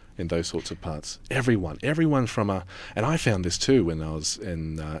in those sorts of parts. Everyone from and I found this too when I was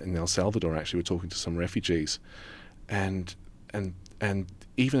in El Salvador. Actually, we're talking to some refugees, and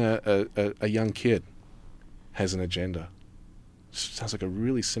even a young kid has an agenda. Sounds like a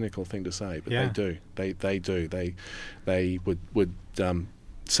really cynical thing to say, but they do. They would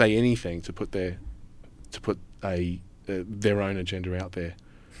say anything to put their own agenda out there.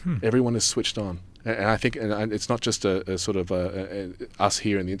 Everyone is switched on, and I think, and it's not just a sort of us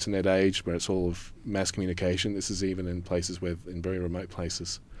here in the internet age where it's all of mass communication. This is even in places in very remote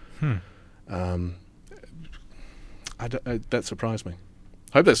places. That surprised me.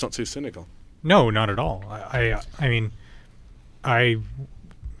 I hope that's not too cynical. No, not at all. I mean,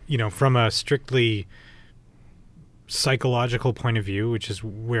 from a strictly psychological point of view, which is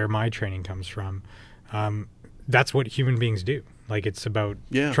where my training comes from, that's what human beings do. Like, it's about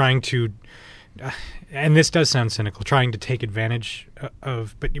trying to, and this does sound cynical, trying to take advantage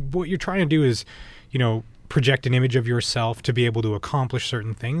of, but what you're trying to do is, project an image of yourself to be able to accomplish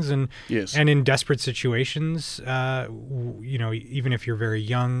certain things. And, and in desperate situations, even if you're very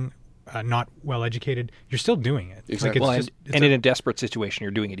young, not well educated, you're still doing it. Exactly. Like in a desperate situation,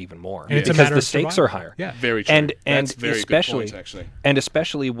 you're doing it even more because the stakes are higher. Yeah, very true. And that's very especially good point, actually. And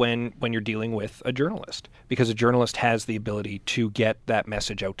especially when you're dealing with a journalist, because a journalist has the ability to get that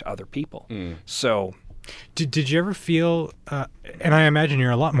message out to other people. So, did you ever feel? And I imagine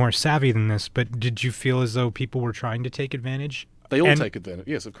you're a lot more savvy than this, but did you feel as though people were trying to take advantage? They all take advantage.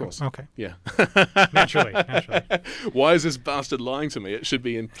 Yes, of course. Okay. Yeah. Naturally. Why is this bastard lying to me? It should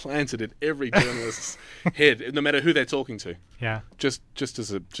be implanted in every journalist's head, no matter who they're talking to. Yeah. Just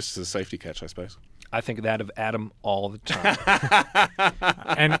as a safety catch, I suppose. I think that of Adam all the time.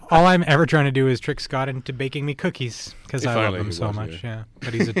 And all I'm ever trying to do is trick Scott into baking me cookies because I love them so much. Yeah.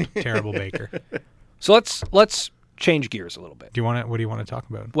 But he's a terrible baker. So let's change gears a little bit. What do you want to talk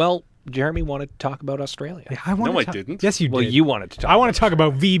about? Well, Jeremy wanted to talk about Australia. Yeah, I didn't. Yes, you did. Well, you wanted to talk. I want to talk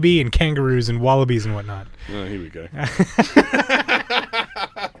about VB and kangaroos and wallabies and whatnot. Oh, here we go.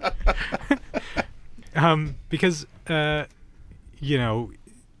 Because I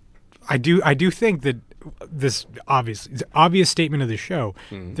do think that this obvious statement of the show.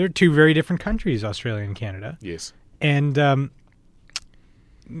 They're two very different countries, Australia and Canada. Yes. And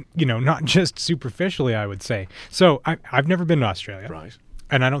not just superficially, I would say. So I've never been to Australia. Right.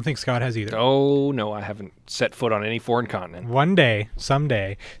 And I don't think Scott has either. Oh, no, I haven't set foot on any foreign continent. One day,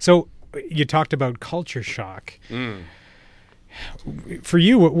 someday. So you talked about culture shock. For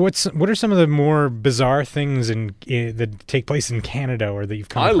you, what are some of the more bizarre things that take place in Canada or that you've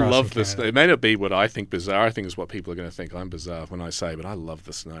come across? I love the snow. It may not be what I think bizarre. I think is what people are going to think I'm bizarre when I say, but I love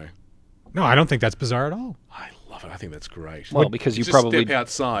the snow. No, I don't think that's bizarre at all. I love it. I think that's great. Well, because you just probably step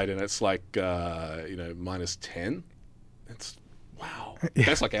outside and it's like minus 10. It's wow.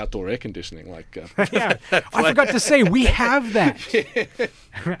 That's like outdoor air conditioning. Yeah, I forgot to say we have that.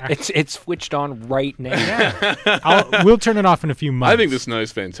 It's switched on right now. Yeah. We'll turn it off in a few months. I think the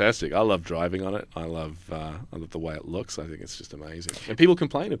snow's fantastic. I love driving on it. I love the way it looks. I think it's just amazing. And people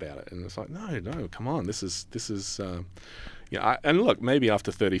complain about it, and it's like, no, come on, this is. And look, maybe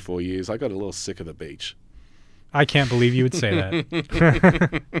after 34 years, I got a little sick of the beach. I can't believe you would say that.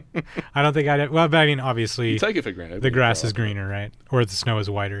 I don't think I'd. Well, but I mean, obviously, you take it for granted. The grass is greener, right? Or the snow is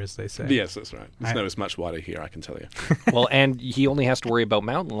whiter, as they say. Yes, that's right. The snow is much whiter here, I can tell you. Well, and he only has to worry about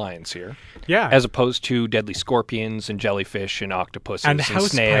mountain lions here. Yeah. As opposed to deadly scorpions and jellyfish and octopuses and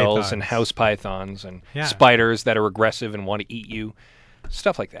snails pythons. And house pythons and spiders that are aggressive and want to eat you.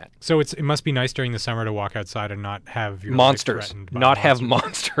 Stuff like that. So it must be nice during the summer to walk outside and not have your monsters, have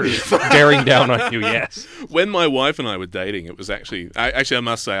monsters bearing down on you. Yes. When my wife and I were dating, it was actually I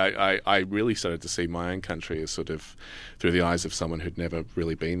must say I really started to see my own country as sort of through the eyes of someone who'd never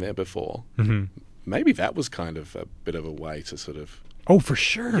really been there before. maybe that was kind of a bit of a way to sort of... Oh, for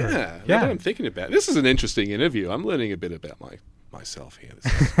sure. Yeah. Now that I'm thinking about it. This is an interesting interview. I'm learning a bit about myself here.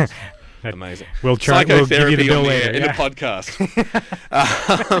 This is amazing. We'll give you the bill later. In the podcast.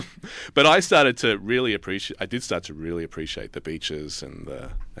 But I started to really appreciate the beaches and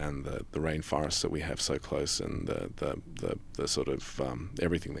the rainforests that we have so close, and the sort of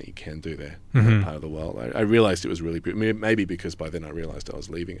everything that you can do there in that part of the world. I realized it was really beautiful. Maybe because by then I realized I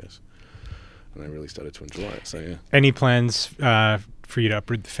was leaving it, and I really started to enjoy it. So yeah. Any plans for you to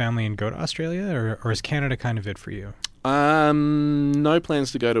uproot the family and go to Australia, or is Canada kind of it for you? No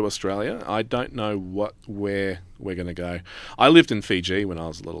plans to go to Australia. I don't know where we're going to go. I lived in Fiji when I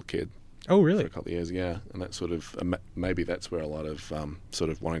was a little kid. Oh, really? For a couple of years, yeah. And that sort of maybe that's where a lot of sort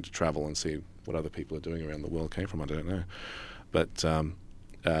of wanting to travel and see what other people are doing around the world came from. I don't know, but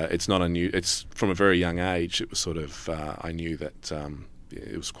it's not It's from a very young age. It was sort of I knew that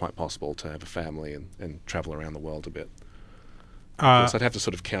it was quite possible to have a family and travel around the world a bit. I'd have to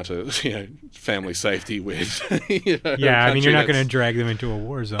sort of counter, family safety with, yeah, I mean, you're not going to drag them into a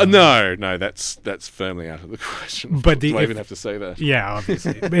war zone. No, that's firmly out of the question. But do I even have to say that? Yeah,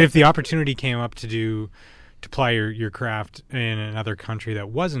 obviously. But if the opportunity came up to ply your craft in another country that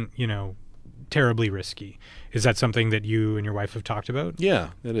wasn't, terribly risky, is that something that you and your wife have talked about? Yeah,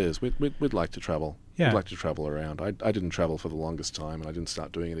 it is. We'd like to travel. Yeah. We'd like to travel around. I didn't travel for the longest time, and I didn't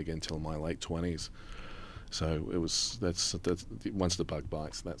start doing it again until my late 20s. So that's once the bug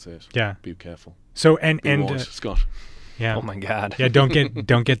bites, that's it. Yeah. Be careful. So Scott. Yeah. Oh my God. Yeah. Don't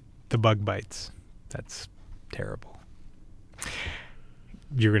get the bug bites. That's terrible.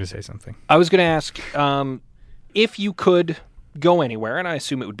 You're going to say something. I was going to ask if you could go anywhere, and I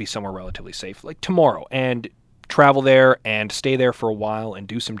assume it would be somewhere relatively safe, like tomorrow, and travel there and stay there for a while and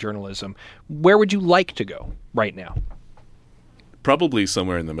do some journalism. Where would you like to go right now? Probably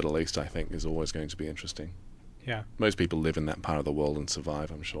somewhere in the Middle East, I think, is always going to be interesting. Yeah. Most people live in that part of the world and survive,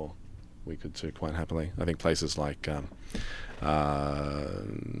 I'm sure. We could too, quite happily. I think places like,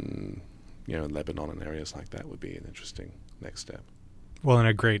 Lebanon and areas like that would be an interesting next step. Well,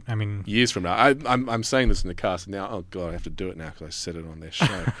 years from now, I'm saying this in the cast now. Oh God, I have to do it now because I said it on their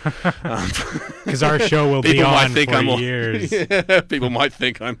show. Because our show will be on for years. Yeah, people might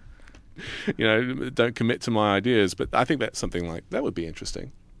think I'm, don't commit to my ideas, but I think that's something like that would be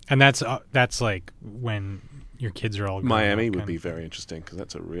interesting. And that's like when your kids are all Miami would be very interesting because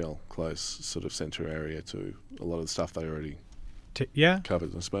that's a real close sort of center area to a lot of the stuff they already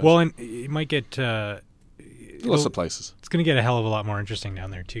covered, I suppose. Well, and it might get lots of places. It's going to get a hell of a lot more interesting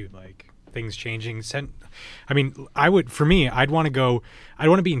down there too. Like things changing. I'd want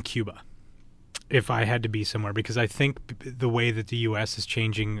to be in Cuba if I had to be somewhere, because I think the way that the U.S. is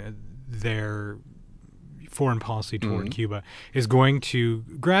changing their foreign policy toward Cuba is going to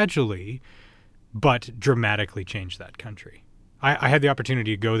gradually but dramatically change that country. I had the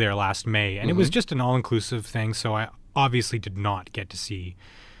opportunity to go there last May, and it was just an all-inclusive thing, so I obviously did not get to see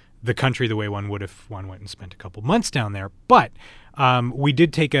the country the way one would if one went and spent a couple months down there. But we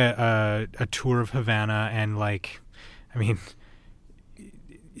did take a tour of Havana, and I'd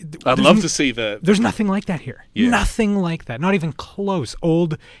love to see the... There's nothing like that here. Yeah. Nothing like that. Not even close.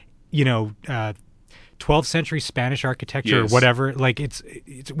 Old, 12th century Spanish architecture or whatever. Like it's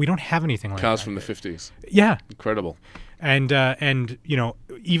we don't have anything like Cars that. From the 50s. Yeah. Incredible. And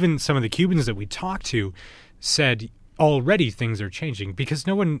even some of the Cubans that we talked to said already things are changing because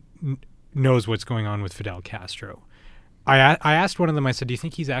no one knows what's going on with Fidel Castro. I asked one of them, I said, do you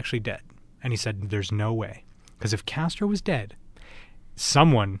think he's actually dead? And he said, there's no way. Because if Castro was dead,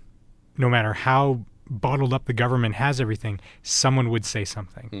 someone, no matter how bottled up the government has everything, someone would say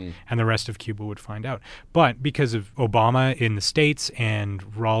something, and the rest of Cuba would find out. But because of Obama in the States and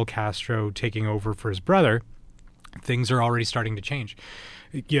Raul Castro taking over for his brother, things are already starting to change.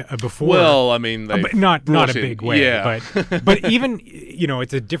 Yeah, before. Well, I mean, not a big way, but even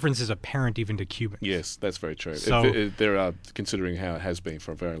the difference is apparent even to Cubans. Yes, that's very true. So, there are, considering how it has been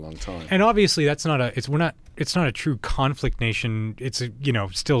for a very long time, and obviously that's not a true conflict nation. It's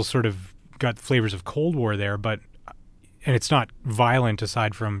still sort of got flavors of Cold War there, and it's not violent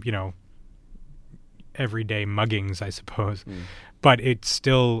aside from everyday muggings, I suppose. But it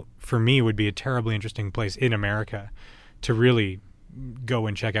still, for me, would be a terribly interesting place in America to really go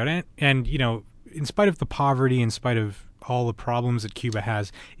and check out. And in spite of the poverty, in spite of all the problems that Cuba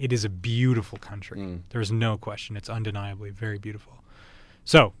has, it is a beautiful country. There's no question. It's undeniably very beautiful.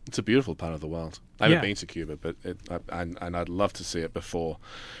 So it's a beautiful part of the world. I haven't been to Cuba, but and I'd love to see it before,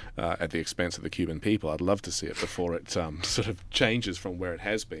 at the expense of the Cuban people. I'd love to see it before it sort of changes from where it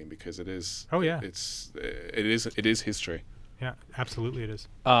has been, because it is. Oh yeah, it is history. Yeah, absolutely, it is.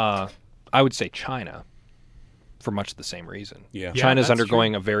 I would say China, for much the same reason. Yeah. China's that's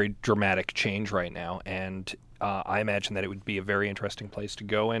undergoing a very dramatic change right now, and I imagine that it would be a very interesting place to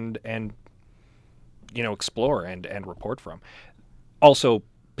go and explore and report from. Also,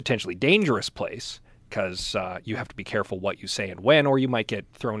 potentially dangerous place, because you have to be careful what you say and when, or you might get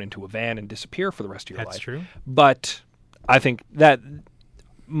thrown into a van and disappear for the rest of your life. That's true. But I think that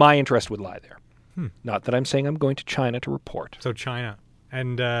my interest would lie there. Not that I'm saying I'm going to China to report. So China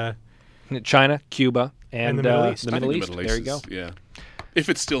and China, Cuba, and the Middle East. The I think Middle East. There you go. Yeah. If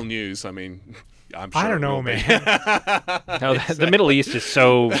it's still news, I mean, I'm sure I don't it know, will be. man. No, the Middle East is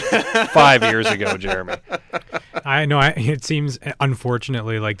so 5 years ago, Jeremy. I know. It seems,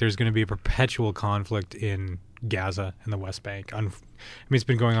 unfortunately, like there's going to be a perpetual conflict in Gaza and the West Bank. I mean, it's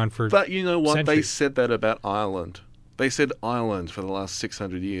been going on for But you know what? They centuries. said that about Ireland. They said Ireland for the last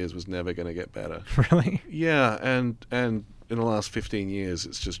 600 years was never going to get better. Really? Yeah, and in the last 15 years,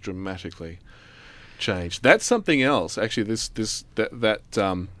 it's just dramatically changed. That's something else. Actually, the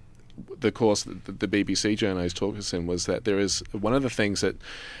course that the BBC journos talked us in was that there is one of the things that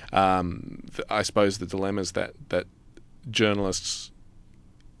I suppose the dilemmas that journalists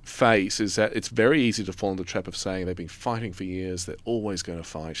face is that it's very easy to fall into the trap of saying they've been fighting for years, they're always going to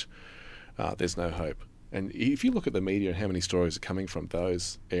fight, there's no hope. And if you look at the media and how many stories are coming from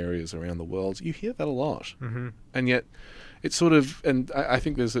those areas around the world, you hear that a lot. Mm-hmm. And yet it's sort of, and I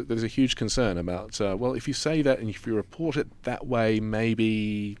think there's a huge concern about, well, if you say that and if you report it that way,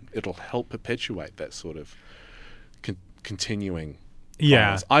 maybe it'll help perpetuate that sort of continuing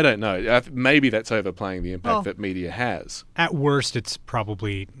violence. I don't know. Maybe that's overplaying the impact that media has. At worst, it's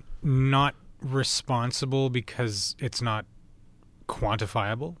probably not responsible because it's not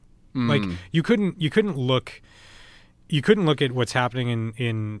quantifiable. Like you couldn't look at what's happening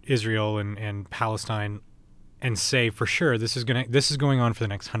in Israel and Palestine and say for sure this is going on for the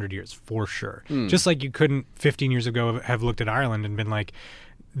next 100 years for sure. Just like you couldn't 15 years ago have looked at Ireland and been like,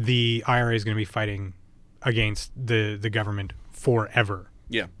 the IRA is going to be fighting against the government forever.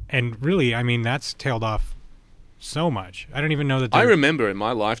 Yeah. And really, I mean, that's tailed off so much. I don't even know that. I remember in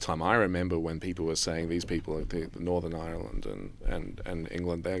my lifetime, when people were saying these people, the Northern Ireland and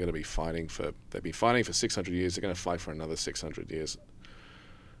England, they're going to be fighting for. They've been fighting for 600 years. They're going to fight for another 600 years.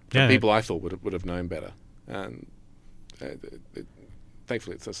 Yeah. People I thought would have known better, and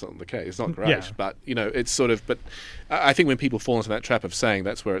thankfully that's not the case. It's not great, but it's sort of. But I think when people fall into that trap of saying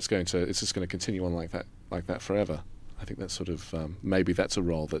that's where it's just going to continue on like that forever. I think that's sort of maybe that's a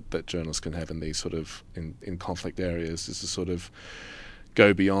role that journalists can have in these sort of in conflict areas, is to sort of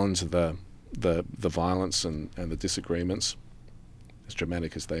go beyond the violence and the disagreements, as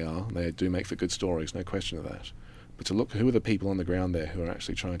dramatic as they are. They do make for good stories, no question of that. But to look who are the people on the ground there who are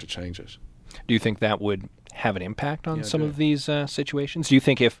actually trying to change it. Do you think that would have an impact on some of these situations? Do you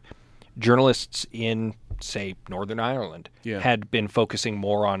think if journalists in, say, Northern Ireland had been focusing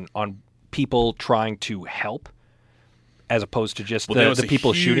more on people trying to help, as opposed to just the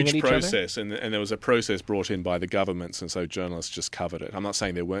people shooting at each process, other? And there was a process brought in by the governments, and so journalists just covered it. I'm not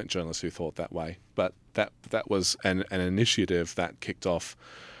saying there weren't journalists who thought that way, but that was an initiative that kicked off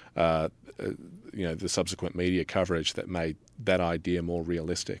the subsequent media coverage that made that idea more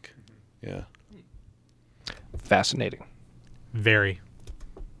realistic. Yeah. Fascinating. Very.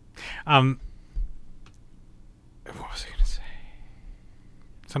 What was I going to say?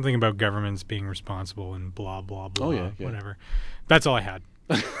 Something about governments being responsible and blah, blah, blah. Oh, yeah. Whatever. That's all I had.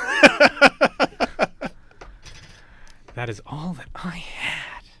 That is all that I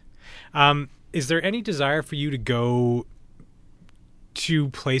had. Is there any desire for you to go to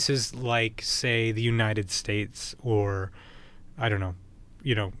places like, say, the United States or, I don't know,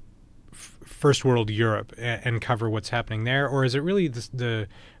 first world Europe and cover what's happening there? Or is it really the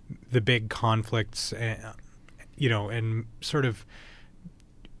big conflicts, and sort of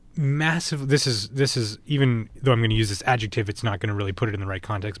massive, this is even though I'm going to use this adjective, it's not going to really put it in the right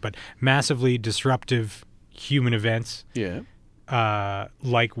context, but massively disruptive human events,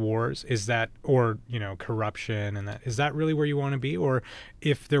 like wars, is that, or corruption, and that, is that really where you want to be? Or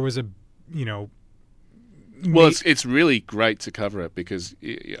if there was a well, it's really great to cover it, because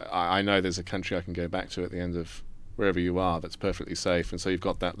I know there's a country I can go back to at the end of wherever you are that's perfectly safe, and so you've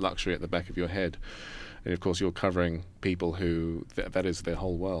got that luxury at the back of your head. And, of course, you're covering people who that is their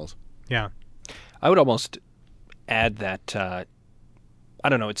whole world. Yeah. I would almost add that, I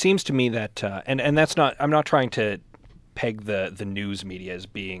don't know, it seems to me that, and that's not, I'm not trying to peg the news media as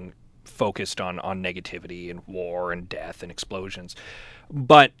being focused on negativity and war and death and explosions.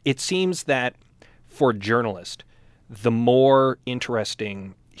 But it seems that for a journalist, the more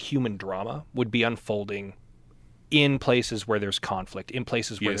interesting human drama would be unfolding in places where there's conflict, in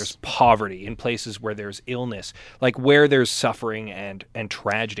places where there's poverty, in places where there's illness, like where there's suffering and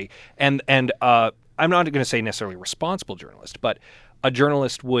tragedy. And I'm not going to say necessarily responsible journalist, but a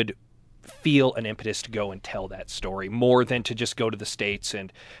journalist would feel an impetus to go and tell that story more than to just go to the States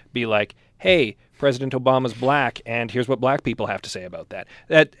and be like, hey, President Obama's black, and here's what black people have to say about that.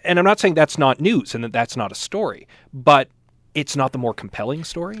 And I'm not saying that's not news and that that's not a story, but it's not the more compelling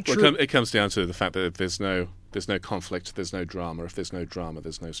story. Well, it comes down to the fact that if there's no conflict, there's no drama. If there's no drama,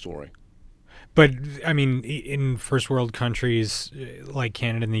 there's no story. But, I mean, in first world countries like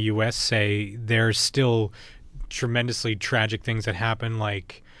Canada and the U.S., say, there's still tremendously tragic things that happen,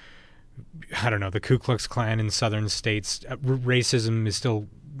 like, I don't know, the Ku Klux Klan in southern states. Racism is still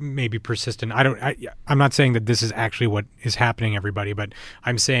maybe persistent. I'm not saying that this is actually what is happening, everybody, but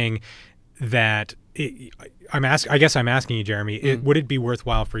I'm saying that I guess I'm asking you, Jeremy, would it be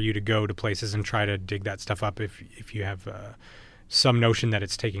worthwhile for you to go to places and try to dig that stuff up if you have some notion that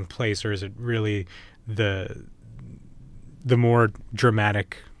it's taking place, or is it really the more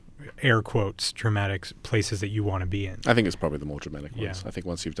dramatic, air quotes, dramatic places that you want to be in? I think it's probably the more dramatic ones. Yeah. I think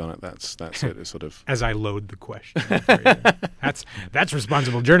once you've done it, that's it. It's sort of as I load the question. That's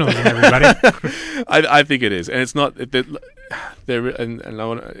responsible journalism, everybody. I think it is, and it's not there. And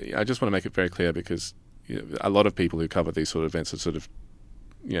I just want to make it very clear, because a lot of people who cover these sort of events are sort of,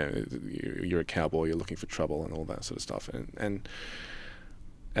 you're a cowboy, you're looking for trouble and all that sort of stuff, and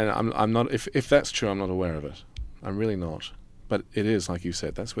I'm not. If that's true, I'm not aware of it. I'm really not. But it is, like you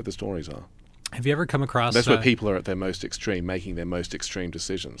said, that's where the stories are. Have you ever come across... That's where people are at their most extreme, making their most extreme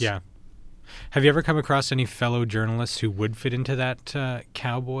decisions. Yeah. Have you ever come across any fellow journalists who would fit into that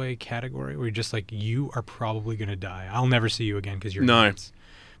cowboy category, where you're just like, you are probably going to die. I'll never see you again because you're nuts.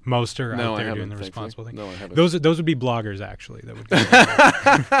 Most are out there doing the responsible thing. No, I haven't. Those would be bloggers, actually. That would be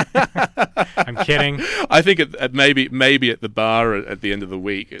I'm kidding. I think maybe at the bar at the end of the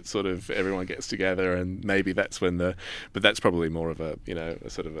week, it's sort of everyone gets together, and maybe that's when but that's probably more of a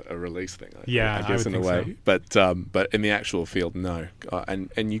a sort of a release thing. I guess in a way. So. But in the actual field, no. And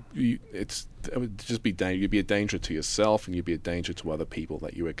it would just be you'd be a danger to yourself, and you'd be a danger to other people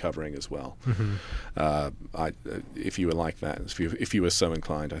that you were covering as well. Mm-hmm. If you were like that, if you were so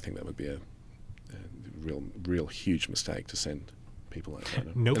inclined, I think that would be a real huge mistake to send people like that.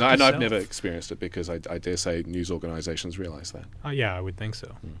 And I've never experienced it, because I dare say news organizations realize that. Yeah, I would think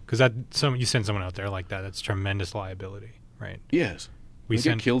so. Because you send someone out there like that, that's tremendous liability, right? Yes. We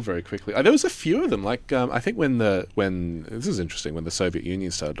get killed very quickly. There was a few of them. Like I think when this is interesting, when the Soviet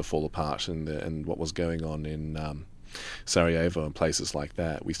Union started to fall apart and what was going on in Sarajevo and places like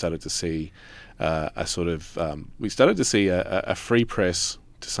that, we started to see a free press,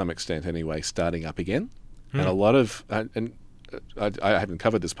 to some extent anyway, starting up again, and a lot of I haven't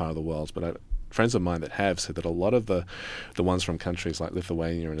covered this part of the world, but friends of mine that have said that a lot of the ones from countries like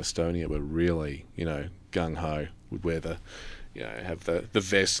Lithuania and Estonia were really gung ho, would wear have the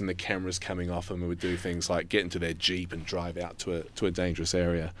vest and the cameras coming off them, and would do things like get into their Jeep and drive out to a dangerous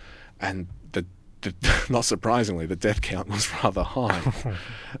area. And not surprisingly, the death count was rather high.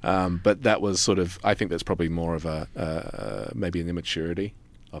 But that was sort of, I think that's probably more of a maybe an immaturity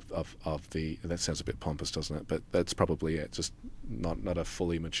of the, that sounds a bit pompous, doesn't it? But that's probably it, just not a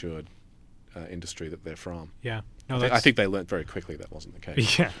fully matured industry that they're from. Yeah. No, I think they learnt very quickly that wasn't the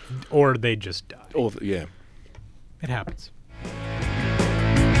case. Yeah. Or they just died. Yeah. It happens.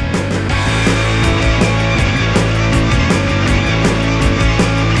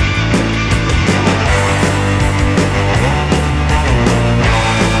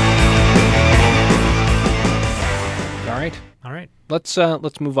 All right. Let's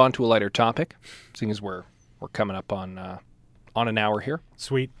move on to a lighter topic, seeing as we're coming up on an hour here.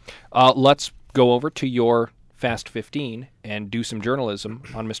 Sweet. Let's go over to your Fast 15 and do some journalism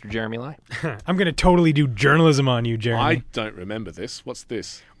on Mr. Jeremy Lai. I'm going to totally do journalism on you, Jeremy. I don't remember this. What's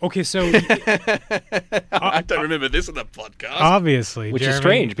this? Okay, so... I don't remember this in the podcast. Obviously, Which Jeremy, is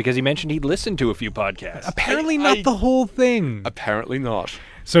strange, because he mentioned he'd listened to a few podcasts. Apparently not the whole thing. Apparently not.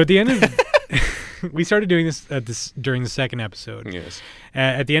 So at the end of... we started doing this during the second episode. Yes.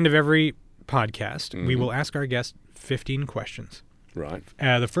 At the end of every podcast, we will ask our guest 15 questions. Right.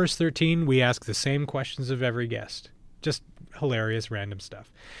 The first 13, we ask the same questions of every guest. Just hilarious, random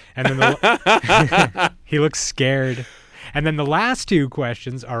stuff. And then he looks scared. And then the last 2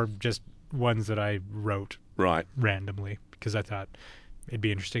 questions are just ones that I wrote randomly, because I thought it'd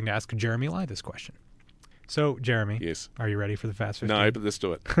be interesting to ask Jeremy Lai this question. So, Jeremy, yes, are you ready for the Fast 15? No, but let's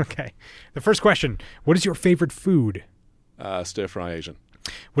do it. Okay. The first question, what is your favorite food? Stir-fry Asian.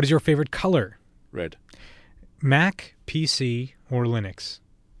 What is your favorite color? Red. Mac, PC, or Linux?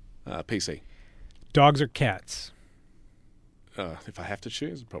 PC. Dogs or cats? If I have to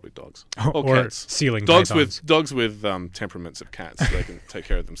choose, probably dogs or cats. Ceiling dogs pythons. with temperaments of cats. So they can take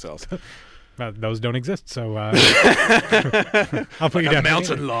care of themselves. Those don't exist, so I'll put you down.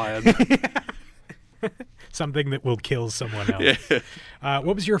 Mountain lion. Something that will kill someone else. Yeah.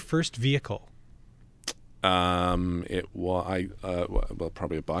 What was your first vehicle? It was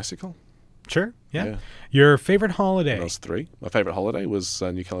probably a bicycle. Sure. Yeah. Your favorite holiday? When I was 3. My favorite holiday was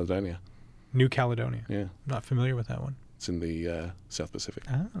New Caledonia. New Caledonia. Yeah. Not familiar with that one. It's in the South Pacific.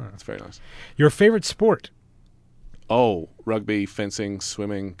 Ah. It's very nice. Your favorite sport? Oh, rugby, fencing,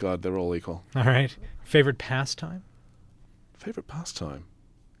 swimming. God, they're all equal. All right. Favorite pastime? Favorite pastime?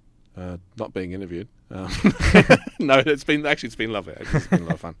 Not being interviewed. No, it's been lovely. It's been a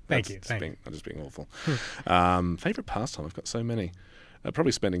lot of fun. Thank you. I'm just being awful. Favorite pastime? I've got so many.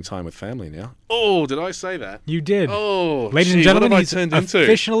 Probably spending time with family now. Oh, did I say that? You did. Oh, ladies and gentlemen, what he's have I turned into?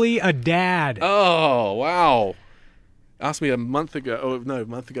 Officially a dad. Oh, wow. Asked me a month ago,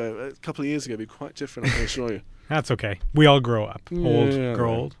 a couple of years ago, it'd be quite different, I can assure you. That's okay. We all grow up. Old, Yeah, grow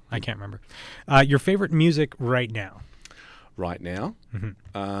right. old. I can't remember. Your favorite music right now? Right now,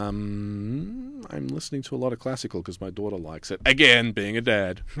 Mm-hmm. I'm listening to a lot of classical because my daughter likes it. Again, being a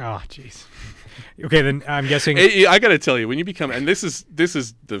dad. Oh, jeez. Okay, then I'm guessing. I got to tell you, when you become, and this is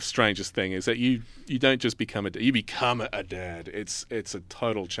the strangest thing, is that you don't just become a dad, you become a dad. It's a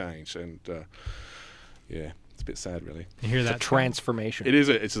total change, and yeah, it's a bit sad, really. You hear It's that? a transformation. It is.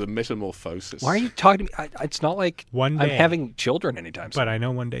 It's a metamorphosis. Why are you talking to me? It's not like One I'm day. having children anytime soon. But I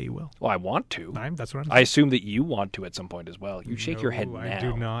know one day you will. Well, I want to. That's what I'm saying. I assume that you want to at some point as well. You shake your head No, now. I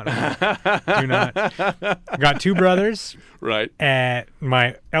do not. Do not. I got 2 brothers. Right.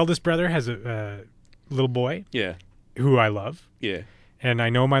 My eldest brother has a little boy Yeah. who I love. Yeah. And I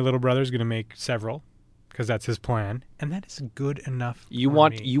know my little brother's going to make several because that's his plan. And that is good enough You for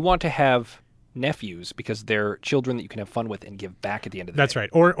want me. you want to have nephews because they're children that you can have fun with and give back at the end of the That's day. right.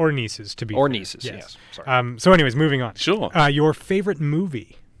 Or nieces, to be Or fair. nieces, yes. Sorry. So anyways, moving on. Sure. Your favorite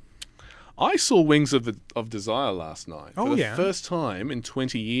movie? I saw Wings of Desire last night for Oh, the yeah. first time in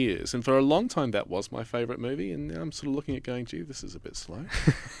 20 years, and for a long time that was my favourite movie. And now I'm sort of looking at going, gee, this is a bit slow.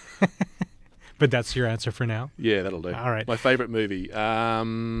 But that's your answer for now? Yeah, that'll do. All right. My favourite movie.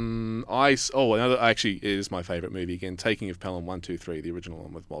 Actually, it is my favourite movie again. Taking of Pelham 1, 2, 3, the original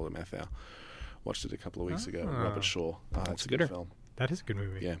one with Walter Matthau. Watched it a couple of weeks ago. Robert Shaw. That's a good film. That is a good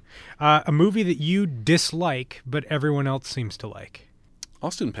movie. Yeah. A movie that you dislike, but everyone else seems to like.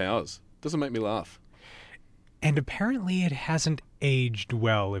 Austin Powers doesn't make me laugh. And apparently it hasn't aged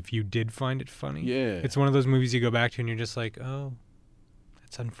well if you did find it funny. Yeah. It's one of those movies you go back to and you're just like, oh,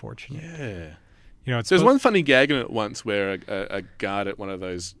 that's unfortunate. Yeah. You know, it's There's one funny gag in it once where a guard at one of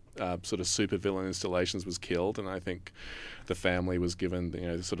those sort of supervillain installations was killed, and I think the family was given,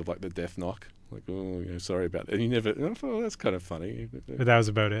 sort of like the death knock. Like, oh, sorry about that. And you never, I thought, oh, that's kind of funny. But that was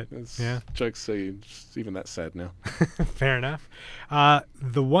about it. Yeah. Jokes say even that's sad now. Fair enough.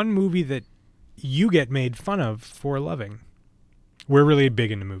 The one movie that you get made fun of for loving. We're really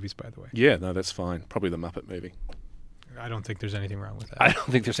big into movies, by the way. Yeah, no, that's fine. Probably the Muppet movie. I don't think there's anything wrong with that. I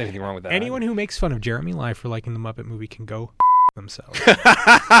don't think there's anything wrong with that. Anyone who makes fun of Jeremy Lai for liking the Muppet movie can go themselves.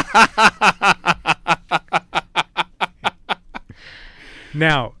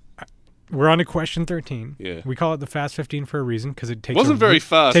 Now, we're on to question 13. Yeah. We call it the Fast 15 for a reason because it takes Wasn't very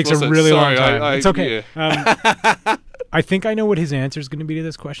fast, takes was a it? really Sorry, long time. I- It's okay. yeah. I think I know what his answer is going to be to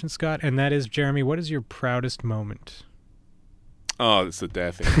this question, Scott, and that is, Jeremy, what is your proudest moment? Oh, it's the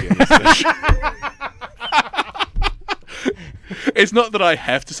dad thing again. It's not that I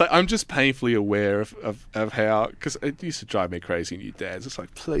have to say. I'm just painfully aware of how, because it used to drive me crazy, new dads. It's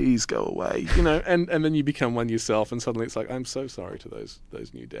like, please go away, and then you become one yourself, and suddenly it's like, I'm so sorry to those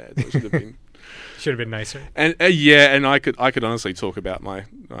new dads. I should have been nicer. And and I could honestly talk about my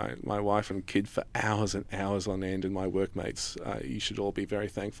wife and kid for hours and hours on end, and my workmates. You should all be very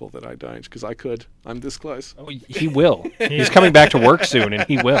thankful that I don't, because I could. I'm this close. Oh, he will. He's coming back to work soon, and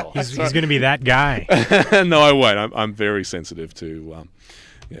he will. He's going to be that guy. No, I won't. I'm very sensitive to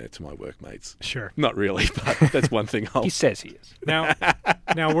my workmates. Sure. Not really, but that's one thing. He says he is. Now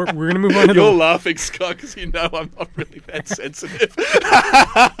we're going to move on to You're laughing, Scott, because I'm not really that sensitive.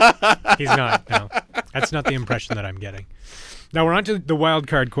 He's not. No, that's not the impression that I'm getting. Now we're on to the wild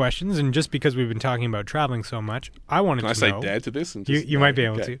card questions, and just because we've been talking about traveling so much, I wanted Can to I know. say dad to this? And You might be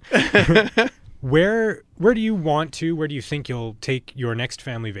able to. Where do you think you'll take your next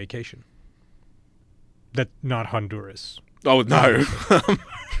family vacation? Not Honduras. Oh, no.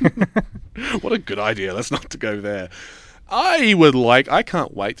 What a good idea. Let's not to go there. I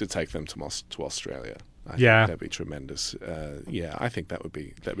can't wait to take them to Australia. I think that'd be tremendous. I think that would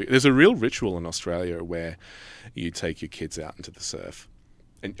be. There's a real ritual in Australia where you take your kids out into the surf.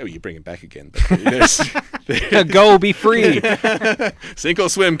 And you bring them back again. But Go, be free. Sink or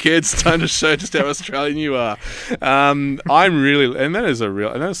swim, kids. Time to show just how Australian you are. I'm really, and that is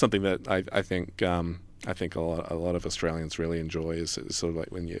something that I think a lot of Australians really enjoy. Is sort of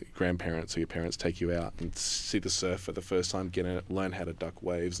like when your grandparents or your parents take you out and see the surf for the first time, get in it, learn how to duck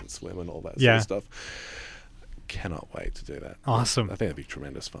waves and swim and all that sort of stuff. Cannot wait to do that. Awesome. I think it'd be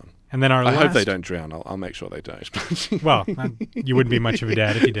tremendous fun. And then I hope they don't drown. I'll make sure they don't. Well, you wouldn't be much of a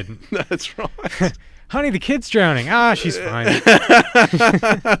dad if you didn't. That's right. Honey, the kid's drowning. She's fine.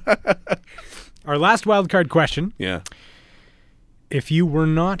 Our last wildcard question. Yeah. If you were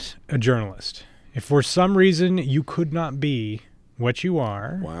not a journalist, if for some reason you could not be what you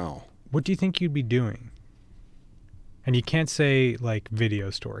are, wow, what do you think you'd be doing? And you can't say like video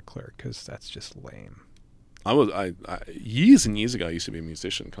store clerk because that's just lame. I years and years ago, I used to be a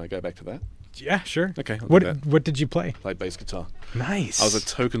musician. Can I go back to that? Yeah, sure. Okay. What did you play? Played bass guitar. Nice. I was a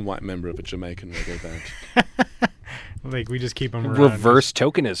token white member of a Jamaican reggae band. Like we just keep them around. Reverse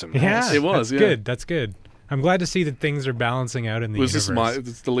tokenism. Yeah, it was. That's good. That's good. I'm glad to see that things are balancing out in the universe.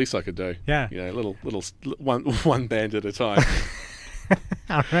 It's the least I could do. Yeah. Little one band at a time.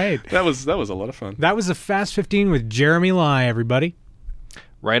 All right. That was a lot of fun. That was a Fast 15 with Jeremy Lai, everybody.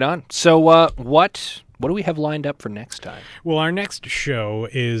 Right on. So what do we have lined up for next time? Well, our next show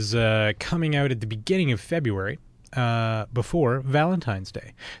is coming out at the beginning of February, before Valentine's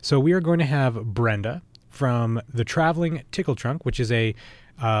Day. So we are going to have Brenda from the Traveling Tickle Trunk, which is a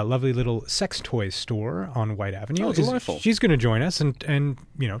lovely little sex toys store on White Avenue. Oh, delightful. She's going to join us and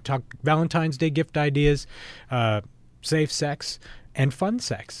talk Valentine's Day gift ideas, safe sex, and fun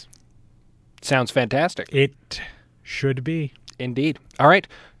sex. Sounds fantastic. It should be. Indeed. All right.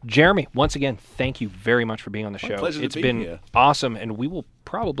 Jeremy, once again, thank you very much for being on the show. Pleasure It's to be been here. Awesome, and we will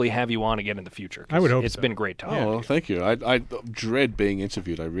probably have you on again in the future. I would hope It's so. been great talking. Oh, well, thank you. I dread being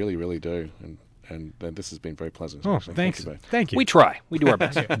interviewed. I really, really do. And this has been very pleasant. Oh, actually. thanks. Thank you. We try. We do our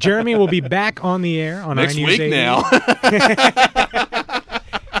best. Jeremy will be back on the air on Next iNews week 80. now.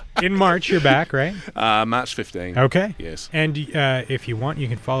 In March, you're back, right? March 15. Okay. Yes. And if you want, you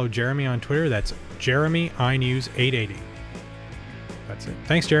can follow Jeremy on Twitter. That's Jeremy iNews 880. That's it.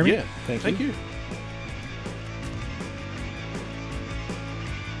 Thanks, Jeremy. Yeah. Thank you.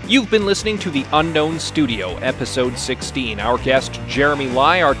 You've been listening to The Unknown Studio, Episode 16. Our guest, Jeremy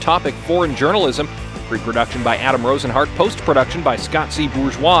Lai. Our topic, foreign journalism. Pre-production by Adam Rosenhart. Post-production by Scott C.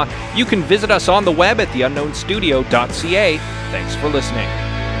 Bourgeois. You can visit us on the web at theunknownstudio.ca. Thanks for listening.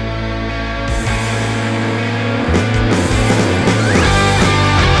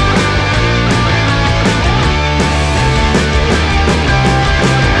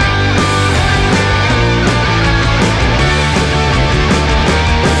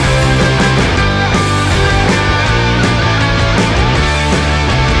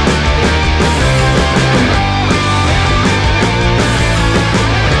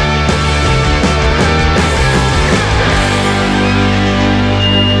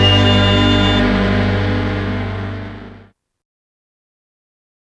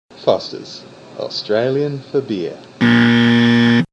 Foster's, Australian for beer.